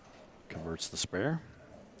 Converts the spare.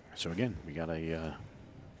 So again, we got a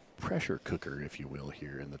pressure cooker, if you will,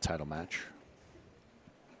 here in the title match.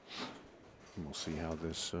 And we'll see how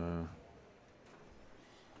this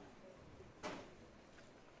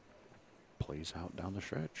plays out down the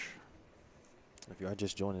stretch. If you are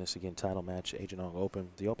just joining us again, title match, Agent Ong Open.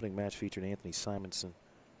 The opening match featured Anthony Simonson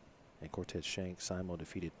and Cortez Shank. Simo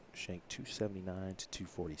defeated Shank 279 to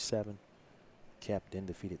 247. Cap then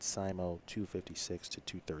defeated Simo 256 to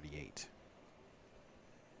 238.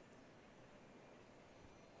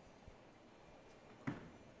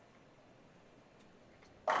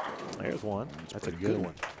 There's one. That's a pretty good good.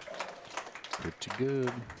 one. Pretty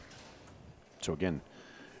good. So again,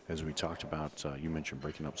 as we talked about, you mentioned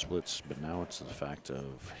breaking up splits, but now it's the fact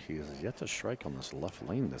of he has yet to strike on this left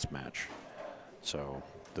lane this match. So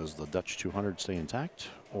does the Dutch 200 stay intact,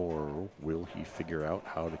 or will he figure out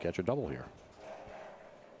how to catch a double here?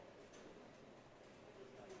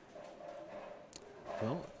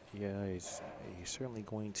 Well, yeah, he's certainly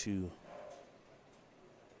going to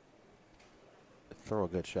throw a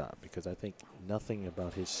good shot, because I think nothing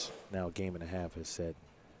about his now game and a half has said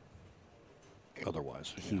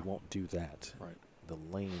Otherwise, he yeah. won't do that. Right. The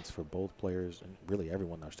lanes for both players, and really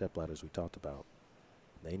everyone in our step ladders we talked about,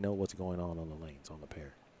 they know what's going on the lanes, on the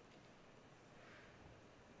pair.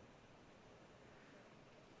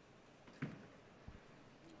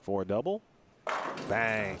 For a double.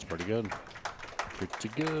 Bang. That's pretty good. Pretty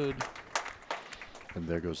good. And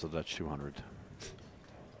there goes the Dutch 200.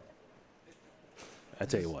 I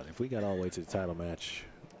tell you what, if we got all the way to the title match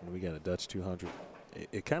and we got a Dutch 200,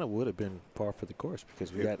 it kind of would have been par for the course,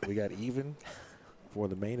 because we got even for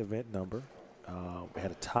the main event number. We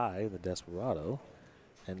had a tie, the Desperado,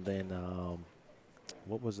 and then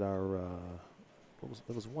what was our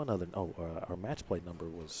there was one other. Oh, our match play number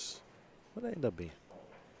was, what did it end up being?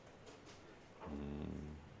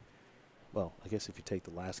 Well, I guess if you take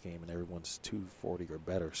the last game and everyone's 240 or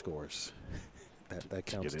better scores, that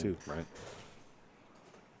counts too. Right.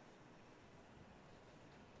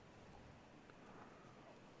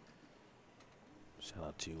 Shout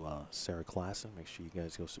out to Sarah Klassen. Make sure you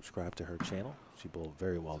guys go subscribe to her channel. She bowled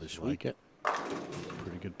very well this week. Like it.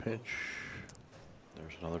 Pretty good pitch.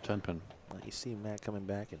 There's another 10 pin. You see Matt coming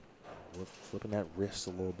back and flipping that wrist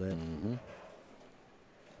a little bit. Mm-hmm.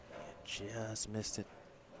 Just missed it.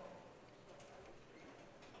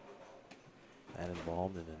 Matt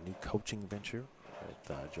involved in a new coaching venture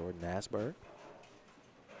with Jordan Asberg,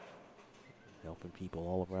 helping people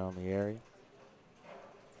all around the area.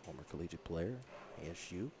 Former collegiate player,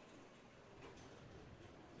 ASU.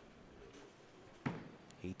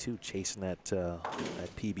 He too chasing that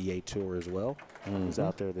PBA tour as well. He was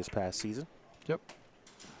out there this past season. Yep.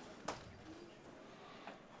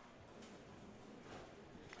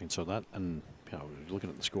 And so that, and you know, looking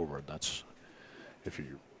at the scoreboard, that's if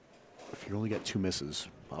you only get 2 misses,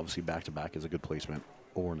 obviously back to back is a good placement.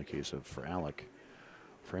 Or in the case of for Alec,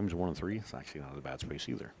 frames 1 and 3, it's actually not a bad space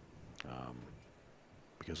either.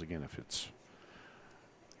 Because again, if it's,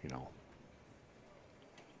 you know,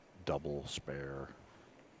 double spare,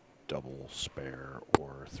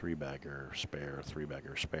 or 3-bagger, spare,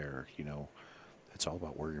 3-bagger, spare, you know, it's all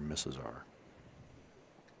about where your misses are.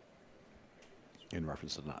 in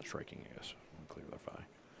reference to not striking, I guess. I'll clarify.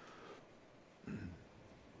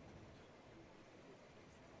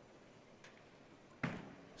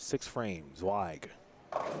 6 frames, Zweig.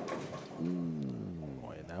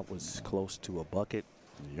 Boy, and that was close to a bucket.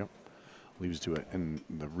 Yep. Leaves to it. And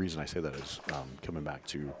the reason I say that is coming back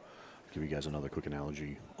to give you guys another quick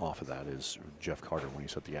analogy off of that is Jeff Carter, when he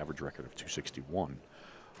set the average record of 261.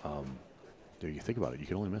 You think about it, you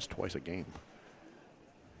can only miss twice a game.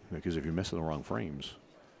 Because if you're missing the wrong frames,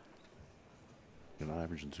 you're not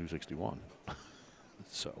averaging 261.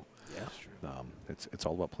 So Yeah, that's true. it's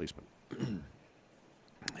all about placement.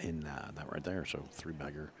 In that right there. So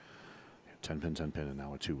 3-bagger, 10-pin, 10-pin, and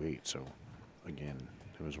now a 2-8. So again,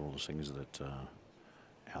 it was one of those things that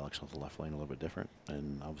Alex on the left lane a little bit different,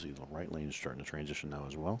 and obviously the right lane is starting to transition now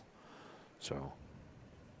as well. So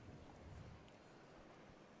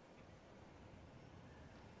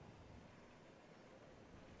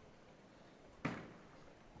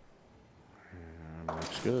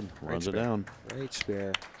looks good. Runs it down. Great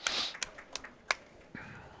spare.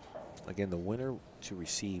 Again, the winner to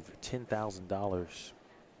receive $10,000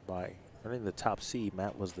 by earning the top seed.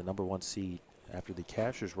 Matt was the #1 seed after the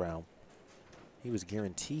cashier's round. He was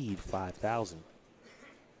guaranteed $5,000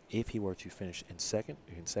 if he were to finish in second.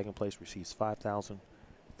 In second place, receives $5,000.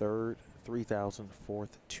 Third, $3,000.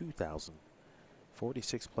 Fourth, $2,000.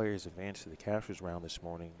 46 players advanced to the cashier's round this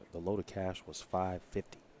morning. The load of cash was $550.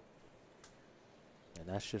 And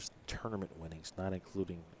that's just tournament winnings, not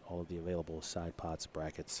including all of the available side pots,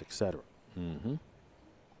 brackets, etc. Mm-hmm.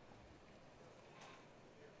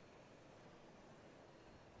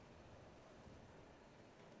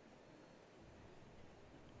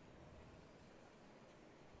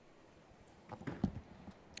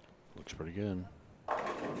 Looks pretty good.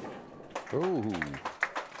 Oh,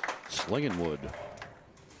 slinging wood.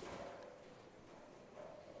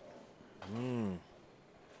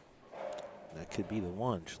 That could be the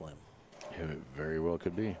one, Slim. Yeah, it very well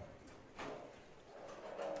could be.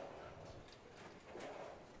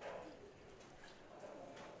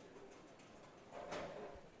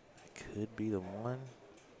 Could be the one.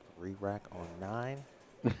 Re-rack on 9.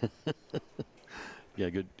 Yeah,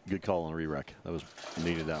 good call on a re-rack. That was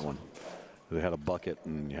needed, that one. They had a bucket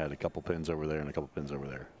and you had a couple pins over there and a couple pins over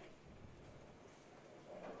there.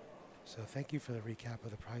 So thank you for the recap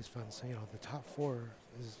of the prize fund. So, the top 4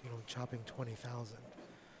 is, chopping 20,000.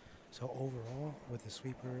 So overall, with the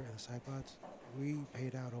sweeper and the side pots, we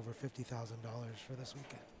paid out over $50,000 for this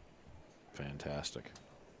weekend. Fantastic.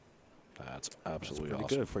 That's absolutely Pretty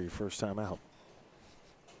awesome. good for your first time out.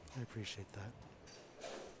 I appreciate that.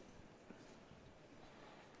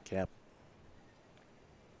 Cap.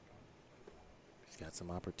 He's got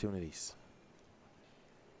some opportunities.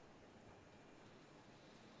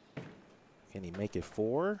 Can he make it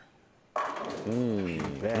 4?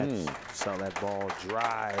 Saw that ball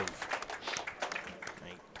drive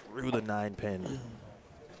right through the 9-pin.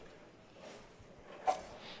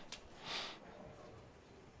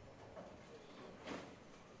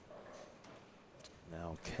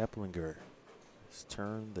 Now Keplinger has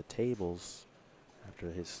turned the tables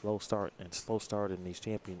after his slow start, and slow start in these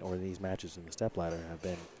matches in the stepladder have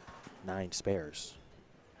been 9 spares.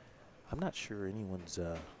 I'm not sure anyone's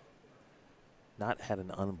not had an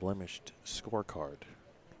unblemished scorecard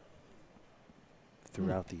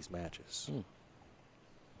throughout these matches.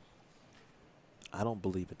 I don't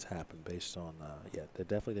believe it's happened based on, that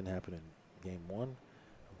definitely didn't happen in game 1. I'm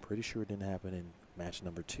pretty sure it didn't happen in match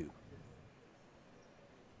number 2.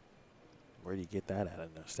 Where do you get that at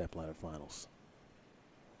in the stepladder finals?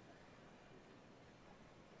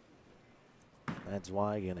 Matt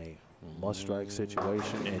Zweig in a must-strike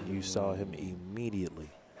situation, and you saw him immediately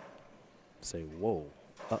say, whoa,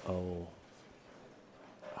 uh-oh.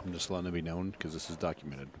 I'm just letting it be known because this is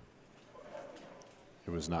documented. It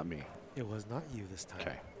was not me. It was not you this time.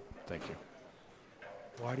 Okay, thank you.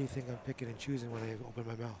 Why do you think I'm picking and choosing when I open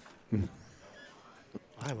my mouth?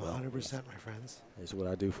 I'm 100%, my friends. It's what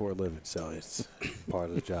I do for a living, so it's part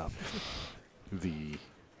of the job. The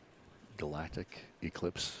galactic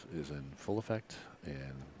eclipse is in full effect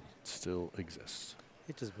and still exists.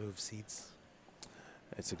 It just moves seats.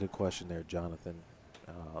 It's a good question there, Jonathan.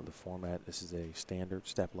 The format, this is a standard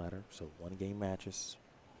stepladder, so 1-game matches.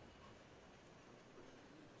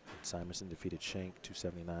 Simonson defeated Schenk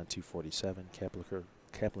 279-247.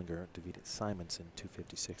 Keplinger defeated Simonson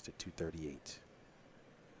 256-238.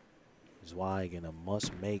 Zweig in a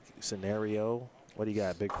must-make scenario. What do you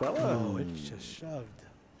got, big fella? Oh, it just shoved.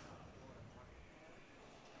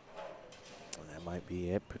 That might be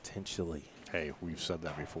it, potentially. Hey, we've said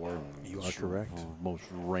that before. And You are correct. Most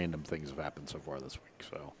random things have happened so far this week.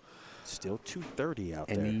 So Still 230 out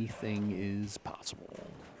there. Anything is possible.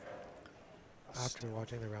 After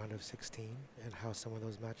watching the round of 16 and how some of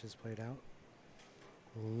those matches played out,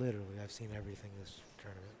 literally, I've seen everything this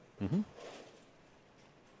tournament. Mm-hmm.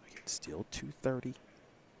 Again, still 230.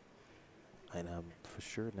 And I'm for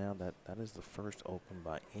sure now that is the first open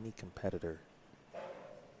by any competitor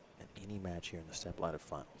in any match here in the stepladder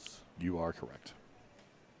finals. You are correct.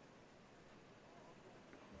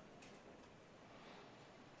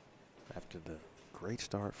 After the great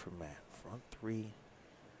start from Matt, front three,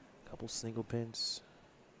 couple single pins,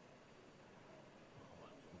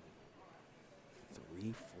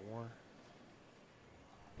 3, 4.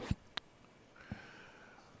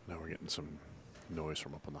 Now we're getting some noise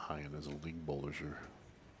from up on the high end as the league bowlers are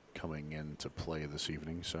coming in to play this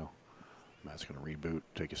evening. So Matt's going to reboot,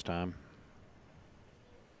 take his time.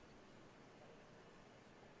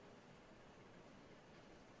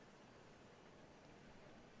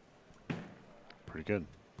 Pretty good.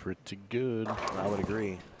 Pretty good. I would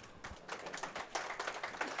agree.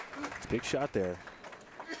 Big shot there.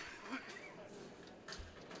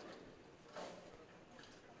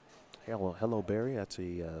 Hello, Barry. That's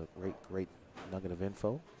a great nugget of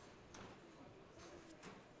info.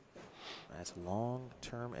 That's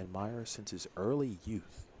long-term admirer since his early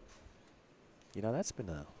youth. You know, that's been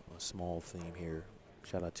a small theme here.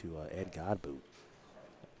 Shout out to Ed Godboot.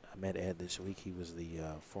 I met Ed this week. He was the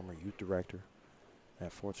former youth director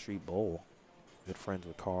at 4th Street Bowl. Good friends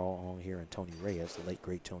with Carl on here and Tony Reyes, the late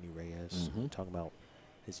great Tony Reyes. Mm-hmm. Talking about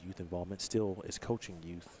his youth involvement. Still is coaching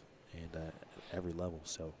youth and at every level.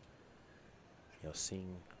 So, you know,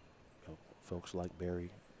 seeing folks like Barry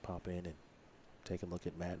pop in and take a look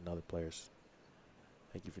at Matt and other players.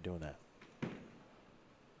 Thank you for doing that.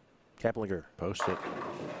 Kaplinger. Post it.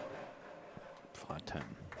 Flat 10.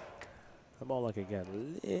 The ball like it got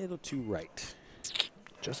a little too right.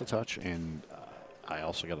 Just a touch, and I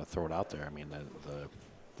also got to throw it out there. I mean,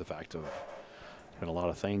 the fact of there's been a lot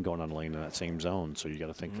of thing going on lane in that same zone, so you got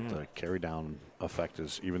to think that the carry down effect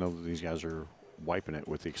is, even though these guys are wiping it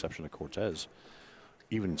with the exception of Cortez,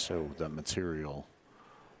 even so, that material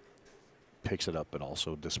picks it up but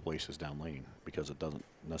also displaces down lane because it doesn't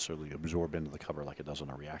necessarily absorb into the cover like it does on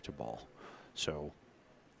a reactive ball. So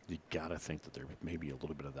you got to think that there may be a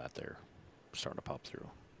little bit of that there starting to pop through.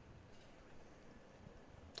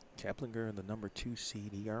 Kaplinger in the number 2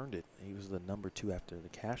 seed, he earned it. He was the number 2 after the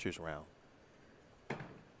cashers round.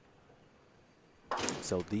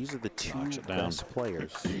 So these are the two best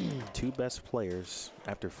players. 2 best players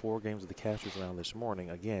after 4 games of the cashers round this morning.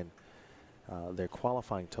 Again, their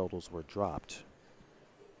qualifying totals were dropped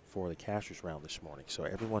for the cashers round this morning. So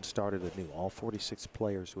everyone started anew. All 46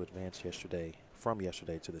 players who advanced yesterday, from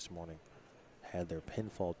yesterday to this morning, had their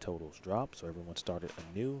pinfall totals dropped. So everyone started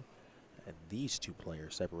anew. And these 2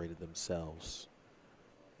 players separated themselves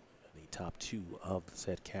in the top 2 of the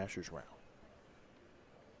said cashers round.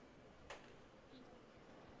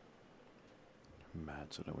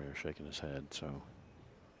 Matt's in a way shaking his head, so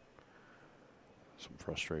some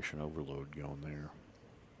frustration overload going there.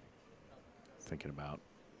 Thinking about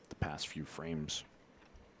the past few frames.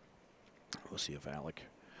 We'll see if Alec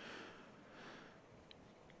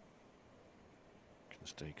can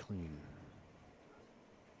stay clean.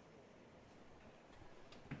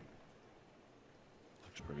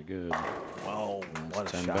 Looks pretty good. Wow, what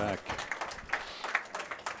a 10 shot. back.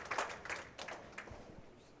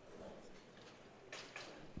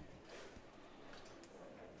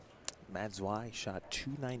 Matt Zwei shot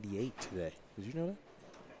 298 today. Did you know that?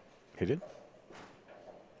 He did?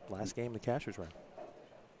 Last game, the cashers round.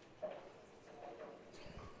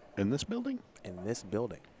 In this building? In this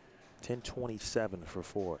building. 1027 for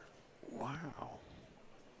 4. Wow.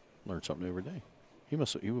 Learn something every day. He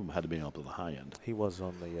had to be up to the high end. He was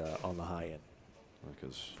on the high end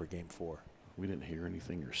Because for game 4. we didn't hear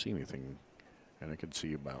anything or see anything. And I could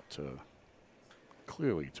see about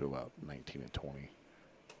clearly to about 19 and 20.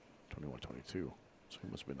 21, 22. So he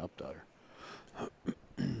must have been up there.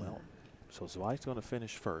 Well, so Zwei's going to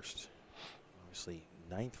finish first. Obviously,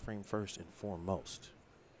 9th frame first and foremost.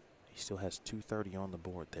 He still has 230 on the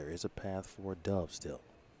board. There is a path for a dove still.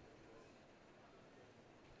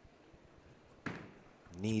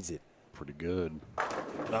 Needs it. Pretty good.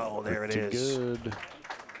 Oh, there it is. Pretty good.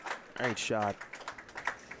 Great shot.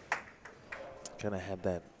 Kind of had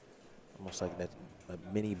that, almost like that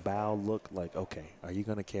mini bow look, like, okay, are you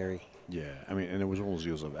going to carry? Yeah, I mean, and it was one of those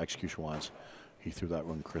deals of execution-wise. He threw that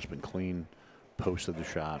one crisp and clean, posted the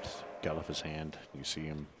shot, got off his hand. You see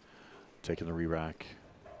him taking the re-rack,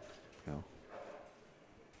 you know,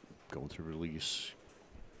 going through release,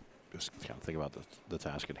 just kind of think about the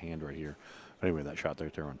task at hand right here. But anyway, that shot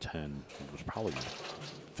right there on 10 was probably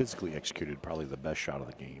physically executed, probably the best shot of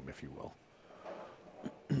the game, if you will.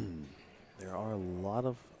 There are a lot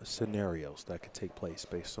of scenarios that could take place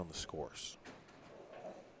based on the scores.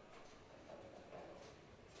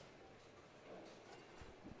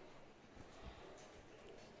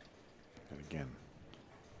 And again,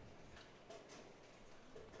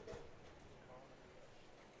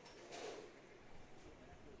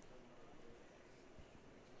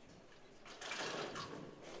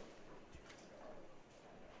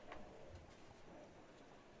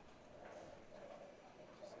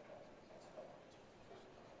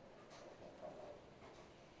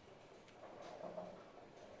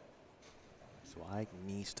 Zweig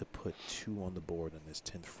needs to put 2 on the board in this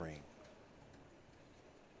 10th frame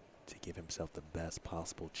to give himself the best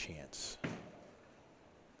possible chance.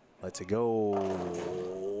 Let's it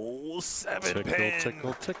go. 7 pin.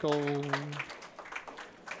 tickle, tickle.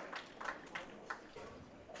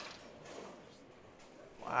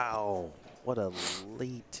 Wow, what a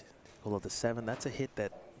late goal of the 7. That's a hit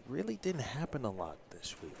that really didn't happen a lot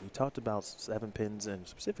this week. We talked about 7 pins, and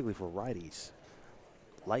specifically for righties.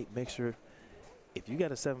 Light mixer. If you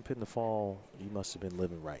got a 7 pin to fall, you must have been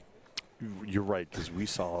living right. You're right, because we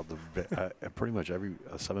saw pretty much every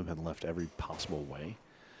 7 pin left every possible way.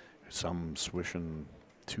 Some swishing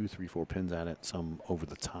 2, 3, 4 pins at it, some over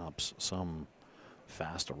the tops, some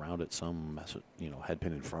fast around it, some head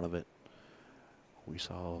pin in front of it. We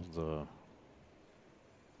saw the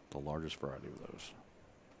largest variety of those.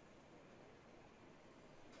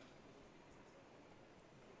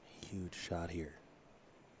 Huge shot here.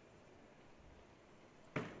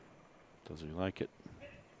 Does he like it?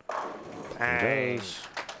 Bang.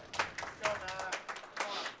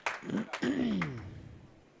 He does.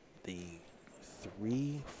 The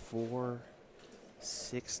 3, 4,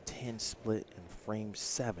 6, 10 split in frame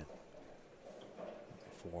 7.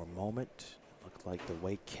 For a moment, it looked like the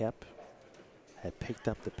way Kep had picked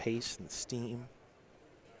up the pace and the steam.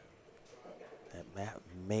 That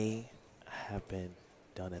may have been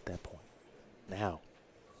done at that point. Now,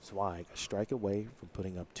 Zweig a strike away from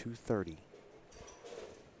putting up 230,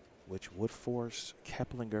 which would force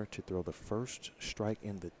Keplinger to throw the first strike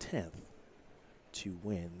in the 10th to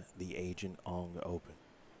win the Agent Ong Open.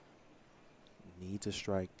 Needs a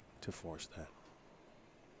strike to force that.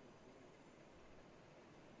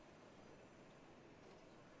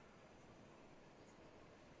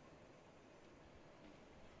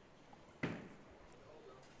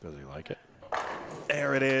 Does he like it?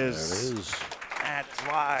 There it is. There it is. At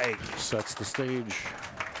Zweig. Sets the stage.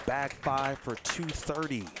 Back 5 for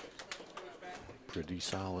 230. Pretty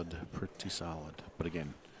solid, pretty solid. But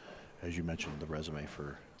again, as you mentioned, the resume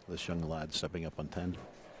for this young lad stepping up on 10.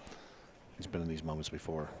 He's been in these moments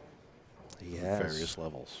before. He has. Various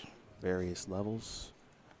levels. Various levels.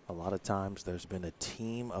 A lot of times there's been a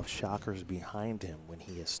team of shockers behind him when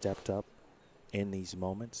he has stepped up in these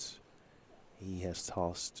moments. He has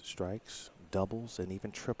tossed strikes, doubles, and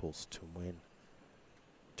even triples to win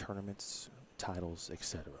tournaments, titles,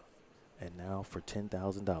 etc. And now for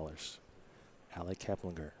 $10,000, Alec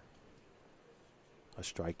Keplinger, a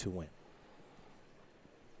strike to win.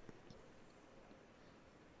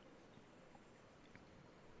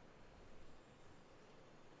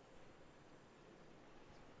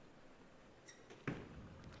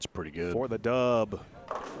 It's pretty good. For the dub.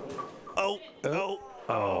 Oh.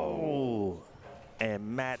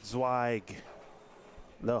 And Matt Zweig,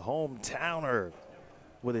 the hometowner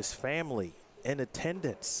with his family in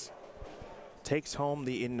attendance, takes home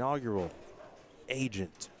the inaugural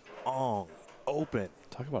Agent Ong Open.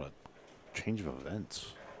 Talk about a change of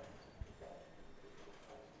events.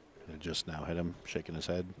 And it just now hit him, shaking his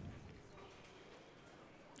head.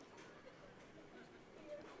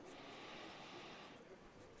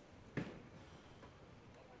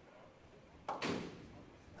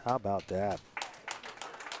 How about that?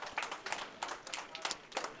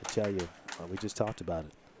 I tell you, we just talked about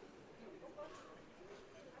it.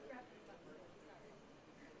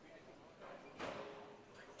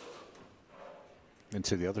 And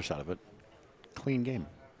to the other side of it, clean game.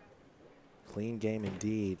 Clean game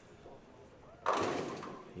indeed.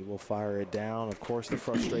 He will fire it down. Of course, the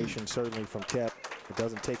frustration certainly from Kep. It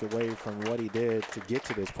doesn't take away from what he did to get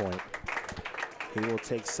to this point. He will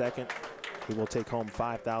take second. He will take home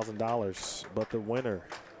 $5,000. But the winner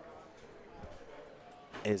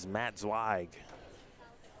is Matt Zweig,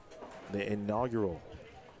 the inaugural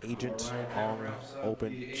Agent Ong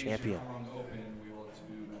Open champion. Ong Open, we will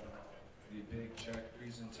do the big check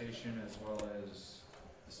presentation as well as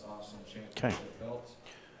this awesome championship belt.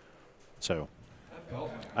 So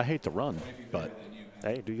I hate to run, but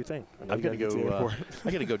Hey, do your thing. I've got to go.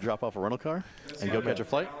 I got to go drop off a rental car and go catch a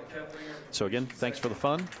flight. So again, thanks for the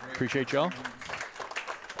fun. Appreciate y'all.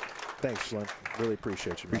 Thanks, Slim. Really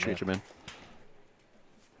appreciate you. Appreciate you, man.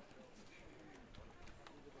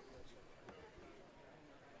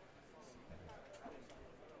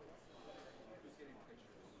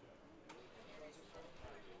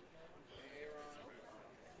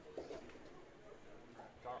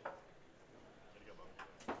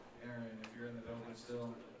 Aaron, if you're in the building still,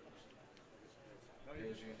 Paige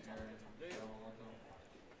and Aaron, welcome.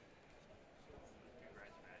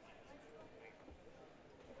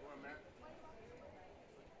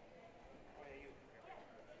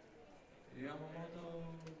 Yamamoto.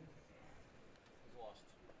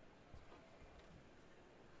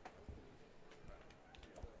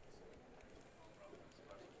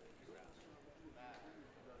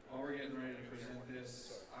 While we're getting ready to present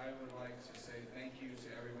this, I would like to say thank you to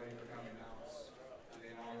everybody for coming out to the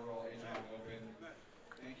inaugural Asian Open.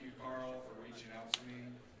 Thank you, Carl, for reaching out to me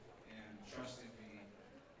and trusting me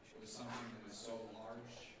with something that is so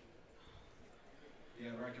large. He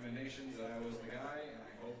had recommendations that I was the guy, and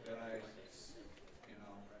I hope that I,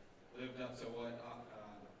 lived up to what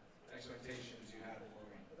expectations you had for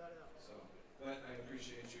me. So, but I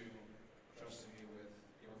appreciate you trusting me with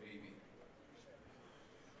your baby.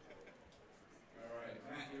 All right,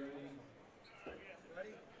 Matt, you ready?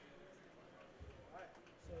 Ready? All right.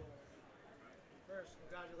 So, first,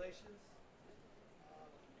 congratulations.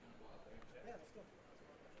 Yeah, let's go.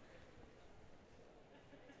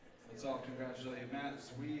 Let's all congratulate Matt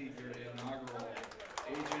Zweig, your inaugural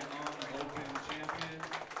Agent on Open champion,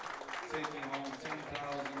 taking home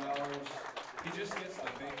 $10,000. He just gets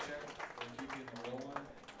the big check for keeping the rolling.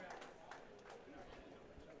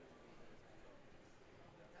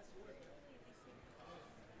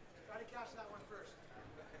 Try to catch that one first.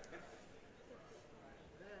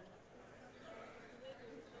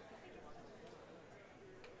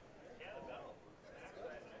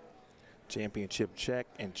 Championship check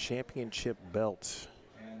and championship belt.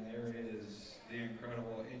 And there is the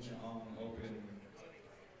incredible Agent on Open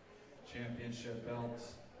championship belt.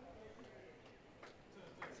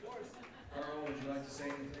 Carl, would you like to say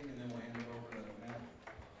anything, and then we'll hand it over to Matt?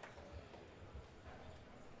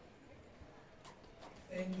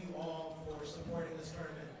 Thank you all for supporting this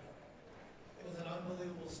tournament. It was an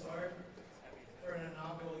unbelievable start for an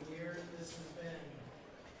inaugural year. This has been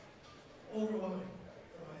overwhelming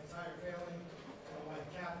for my entire family, for my wife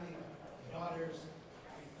Kathy, my daughters.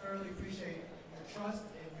 We thoroughly appreciate your trust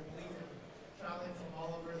and your belief in traveling from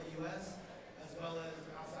all over the U.S. as well as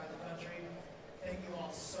outside the country. Thank you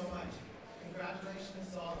all so much.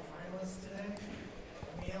 Congratulations to all the finalists today.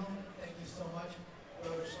 Emil, thank you so much.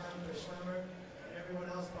 Brother Schlemmer, and everyone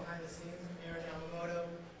else behind the scenes. Aaron Yamamoto,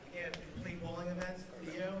 again, complete bowling events for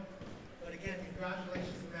you. But again,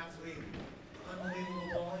 congratulations to Matt Zweig. Unbelievable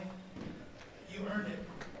bowling. You earned it.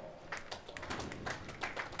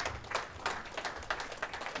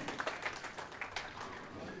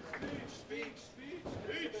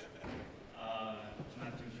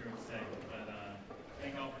 Not too sure what to say, but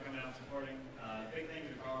thank you all for coming out and supporting. Big thank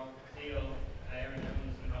you to Carl, Theo, Aaron,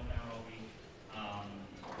 everyone's been helping out all week.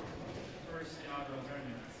 First inaugural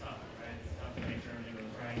tournament, it's tough, right? It's tough to make sure everything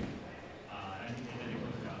goes right. I think they did a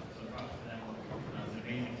good job, so props to them. It was an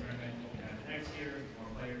amazing tournament. Next year,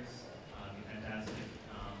 more players, be fantastic.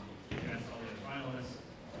 Congrats to all the other finalists,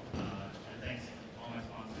 and thanks to all my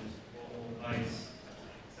sponsors, Bowl, Vice,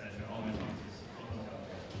 etc. All my sponsors.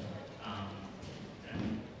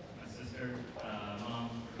 And my sister,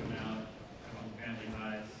 mom, coming out, everyone, family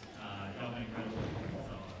ties. Y'all been incredible.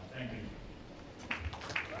 So thank you.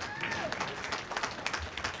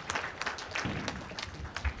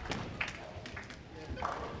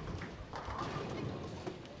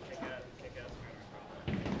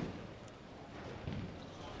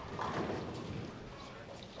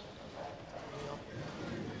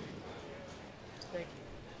 Thank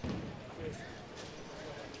you. Cheers.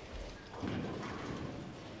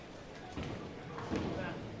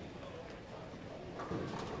 Matt.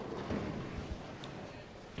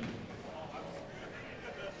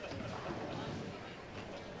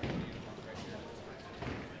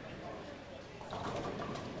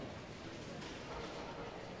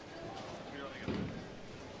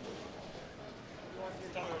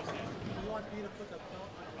 He wants me to put the belt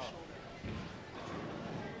on his shoulder.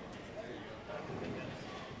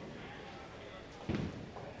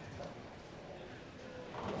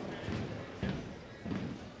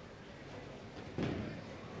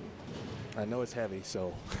 I know it's heavy,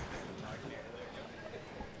 so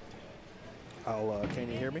I'll. Can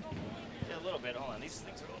you hear me? Yeah, a little bit. Hold on, these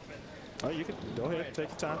things are a little bit. Oh, you can go ahead. Take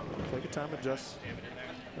your time. Take your time. Adjust.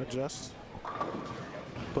 Adjust.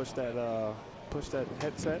 Push that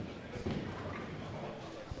headset.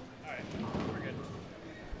 All right, we're good.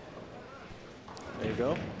 There you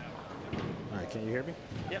go. All right, can you hear me?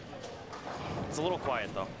 Yep. It's a little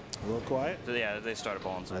quiet though. A little quiet? So, yeah, they started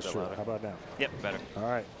bowling, so That's it's a true. bit louder. How about now? Yep, better. All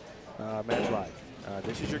right. Match live.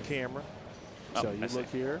 This is your camera. Oh, So you look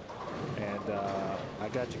here, and I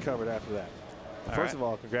got you covered after that. First of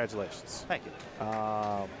all, congratulations. Thank you.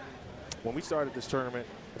 When we started this tournament,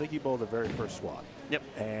 I think you bowled the very first squad. Yep.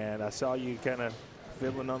 And I saw you kind of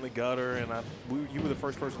fiddling on the gutter, and you were the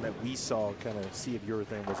first person that we saw kind of see if your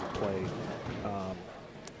thing was in play.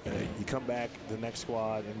 You come back, the next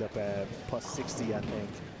squad, end up at plus 60, I think.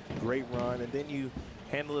 Great run, and then you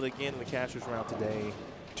handle it again in the Cashers round today.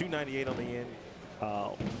 298 on the end.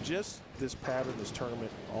 Just this pattern, this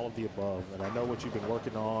tournament, all of the above, and I know what you've been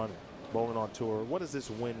working on, bowling on tour. What does this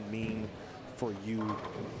win mean for you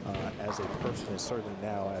as a person, and certainly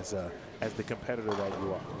now as the competitor that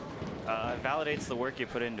you are? It validates the work you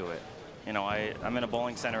put into it. You know, I'm in a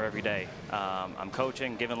bowling center every day. I'm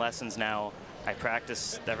coaching, giving lessons now. I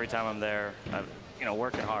practice every time I'm there. I'm,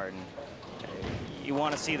 working hard. And you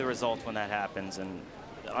want to see the results when that happens. And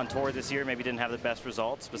on tour this year, maybe didn't have the best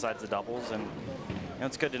results besides the doubles. And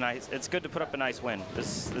it's good to put up a nice win.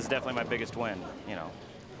 This is definitely my biggest win.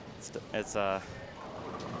 It's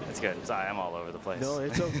good. Sorry, I'm all over the place. No,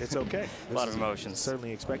 it's okay. A lot of emotions.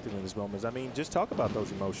 Certainly expected in this moment. I mean, just talk about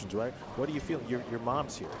those emotions, right? What do you feel? Your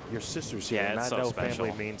mom's here. Your sister's here. Yeah, and it's I so know special.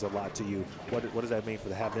 family means a lot to you. What does that mean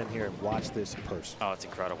to have them here and watch this in person? Oh, it's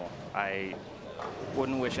incredible. I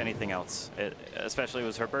wouldn't wish anything else. Especially it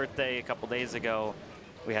was her birthday a couple days ago.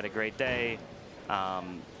 We had a great day.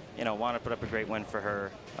 Want to put up a great win for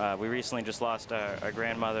her. We recently just lost our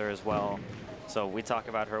grandmother as well. So we talk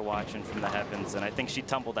about her watching from the heavens, and I think she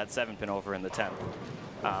tumbled that 7-pin over in the 10th.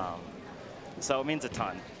 So it means a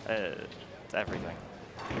ton. It's everything.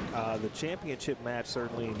 The championship match,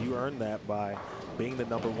 certainly, and you earned that by being the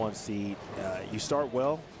 #1 seed. You start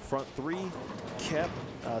well, front three, kept,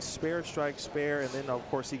 spare, strike, spare, and then, of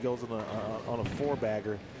course, he goes on a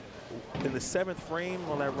four-bagger. In the 7th frame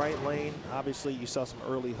on that right lane, obviously you saw some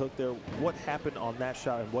early hook there. What happened on that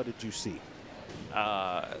shot, and what did you see?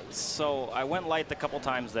 So I went light a couple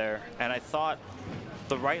times there, and I thought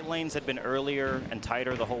the right lanes had been earlier and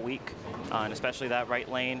tighter the whole week, and especially that right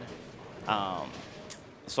lane.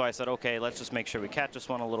 So I said, okay, let's just make sure we catch this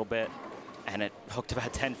one a little bit, and it hooked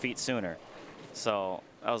about 10 feet sooner. So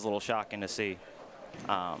that was a little shocking to see.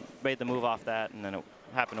 Made the move off that, and then it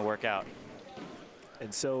happened to work out.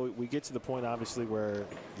 And so we get to the point, obviously, where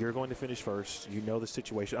you're going to finish first. You know the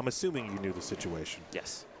situation. I'm assuming you knew the situation.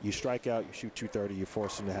 Yes. You strike out, you shoot 230, you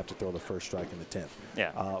force him to have to throw the first strike in the 10th.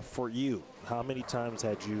 Yeah. For you, how many times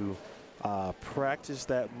had you practiced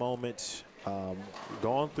that moment,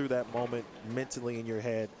 gone through that moment mentally in your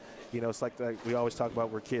head? It's like we always talk about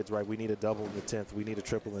we're kids, right? We need a double in the 10th. We need a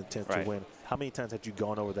triple in the 10th to win. How many times had you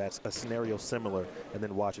gone over that, a scenario similar, and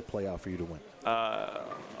then watch it play out for you to win?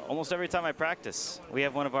 Almost every time I practice. We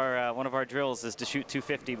have one of our drills is to shoot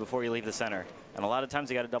 250 before you leave the center. And a lot of times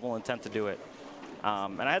you got a double in 10th to do it.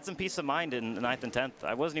 And I had some peace of mind in the 9th and 10th.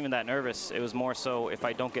 I wasn't even that nervous. It was more so if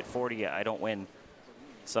I don't get 40, I don't win.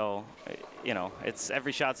 So, it's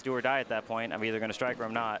every shot's do or die at that point. I'm either going to strike or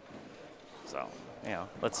I'm not. So,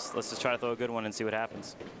 let's just try to throw a good one and see what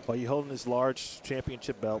happens. Well, you holding this large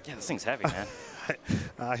championship belt. Yeah, this thing's heavy, man.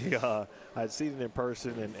 I'd seen it in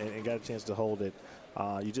person and got a chance to hold it.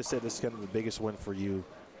 You just said this is kind of the biggest win for you.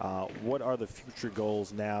 What are the future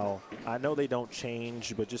goals now? I know they don't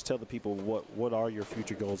change, but just tell the people what are your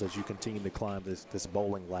future goals as you continue to climb this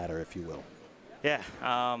bowling ladder, if you will. Yeah,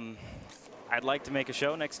 I'd like to make a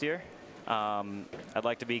show next year. I'd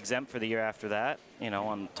like to be exempt for the year after that,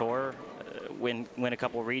 on tour, win a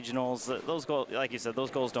couple regionals. Those goals, like you said,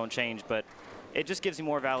 those goals don't change, but it just gives you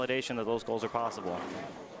more validation that those goals are possible.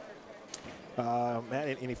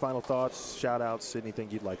 Matt, any final thoughts, shout-outs, anything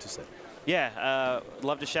you'd like to say? Yeah,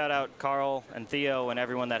 love to shout out Carl and Theo and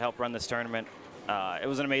everyone that helped run this tournament. It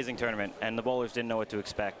was an amazing tournament, and the bowlers didn't know what to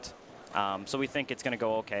expect. So we think it's going to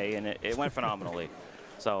go okay, and it went phenomenally.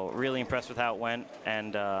 So really impressed with how it went,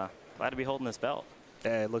 and glad to be holding this belt.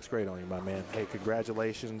 Yeah, it looks great on you, my man. Hey,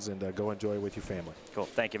 congratulations, and go enjoy it with your family. Cool.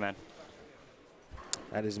 Thank you, man.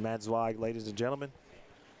 That is Matt Zweig, ladies and gentlemen.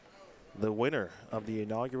 The winner of the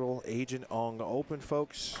inaugural Agent Ong Open,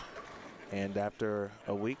 folks. And after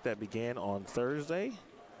a week that began on Thursday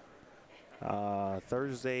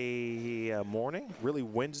morning, really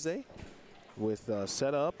Wednesday, with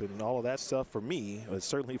setup and all of that stuff for me. But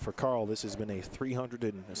certainly for Carl, this has been a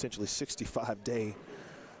 365-day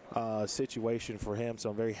situation for him. So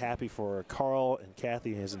I'm very happy for Carl and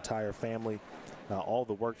Kathy and his entire family. All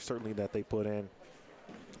the work certainly that they put in.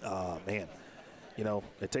 Man, you know,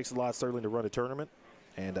 it takes a lot certainly to run a tournament,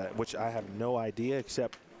 and which I have no idea,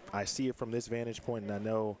 except I see it from this vantage point, and I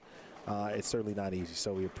know it's certainly not easy.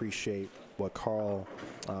 So we appreciate what Carl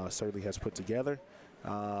certainly has put together.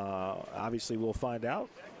 Obviously, we'll find out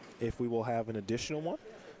if we will have an additional one,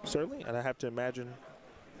 certainly, and I have to imagine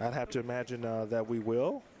that we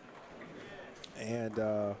will.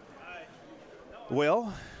 And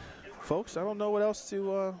well, folks, I don't know what else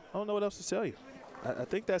to tell you. I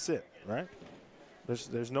think that's it, right?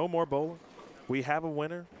 There's no more bowling. We have a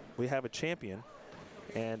winner. We have a champion.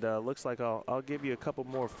 And looks like I'll give you a couple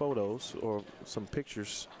more photos or some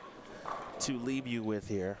pictures to leave you with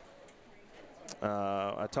here.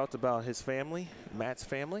 I talked about his family, Matt's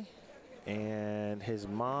family, and his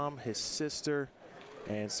mom, his sister,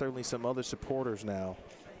 and certainly some other supporters now,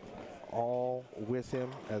 all with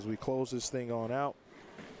him as we close this thing on out.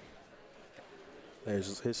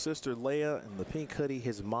 There's his sister Leia in the pink hoodie,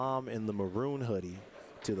 his mom in the maroon hoodie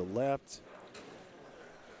to the left.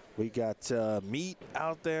 We got Meat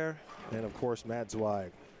out there, and of course Matt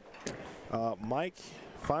Zweig. Mike,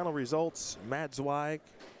 final results: Matt Zweig,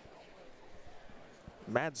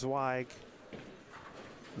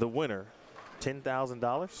 the winner,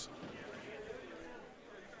 $10,000.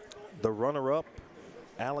 The runner-up,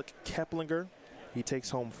 Alec Keplinger, he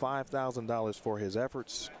takes home $5,000 for his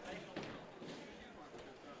efforts.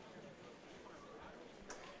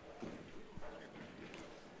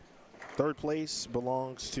 Third place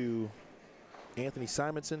belongs to Anthony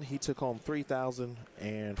Simonson. He took home $3,000.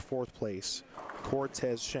 And fourth place,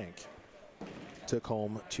 Cortez Schenk, took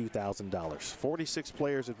home $2,000. 46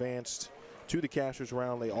 players advanced to the cashier's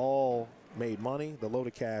round. They all made money. The load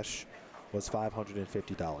of cash was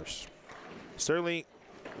 $550. Certainly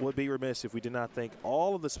would be remiss if we did not thank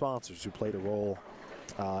all of the sponsors who played a role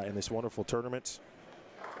in this wonderful tournament.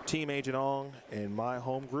 Team Agent Ong and My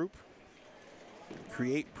Home Group,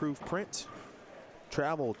 Create Proof Print,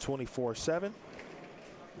 Travel 24/7,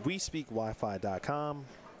 WeSpeakWifi.com,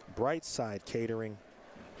 Brightside Catering,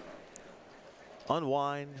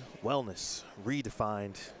 Unwind Wellness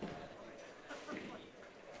Redefined,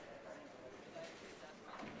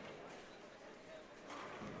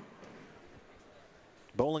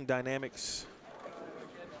 Bowling Dynamics,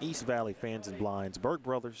 East Valley Fans and Blinds, Berg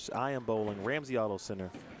Brothers, I Am Bowling, Ramsey Auto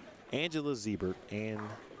Center, Angela Ziebert, and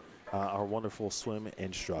our wonderful swim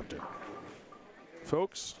instructor.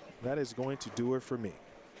 Folks, that is going to do it for me.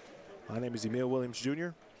 My name is Emil Williams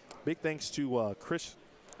Jr. Big thanks to Chris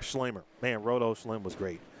Schlemmer. Man, Roto Schlem was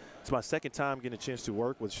great. It's my second time getting a chance to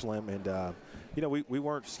work with Schlem, and you know, we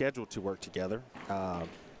weren't scheduled to work together.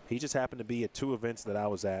 He just happened to be at two events that I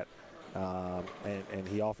was at, and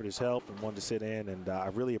he offered his help and wanted to sit in, and I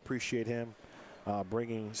really appreciate him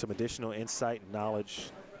bringing some additional insight and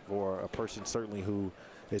knowledge for a person certainly who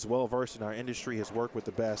is well versed in our industry, has worked with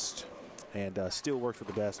the best, and still works with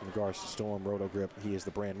the best in regards to Storm Roto Grip. He is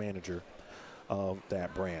the brand manager of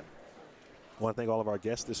that brand. I want to thank all of our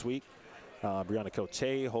guests this week: Brianna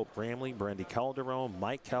Cote, Hope Bramley, Brandy Calderon,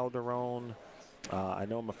 Mike Calderon. I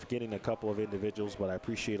know I'm forgetting a couple of individuals, but I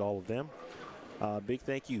appreciate all of them. Big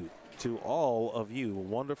thank you to all of you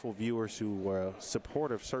wonderful viewers who were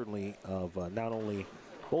supportive, certainly, of not only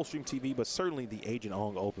Bowlstream TV, but certainly the Agent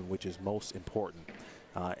Ong Open, which is most important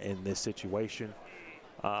in this situation.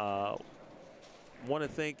 Want to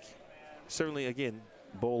thank, certainly, again,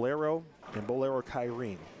 Bowlero and Bowlero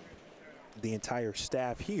Kyrene, the entire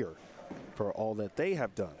staff here, for all that they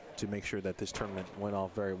have done to make sure that this tournament went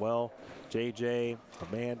off very well. JJ,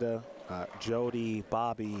 Amanda, Jody,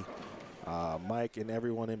 Bobby, Mike, and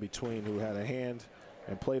everyone in between who had a hand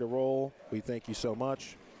and played a role. We thank you so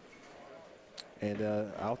much. And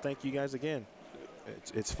I'll thank you guys again.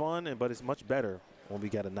 It's fun, but it's much better when we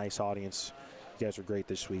got a nice audience. You guys are great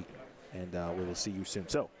this week, and we will see you soon.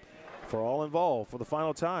 So, for all involved, for the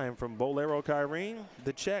final time from Bowlero Kyrene,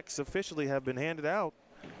 the checks officially have been handed out.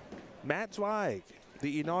 Matt Zweig,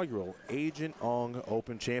 the inaugural Agent Ong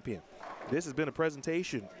Open champion. This has been a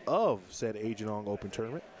presentation of said Agent Ong Open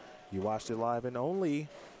tournament. You watched it live and only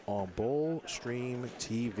on Bowlstream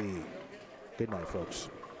TV. Good night, folks.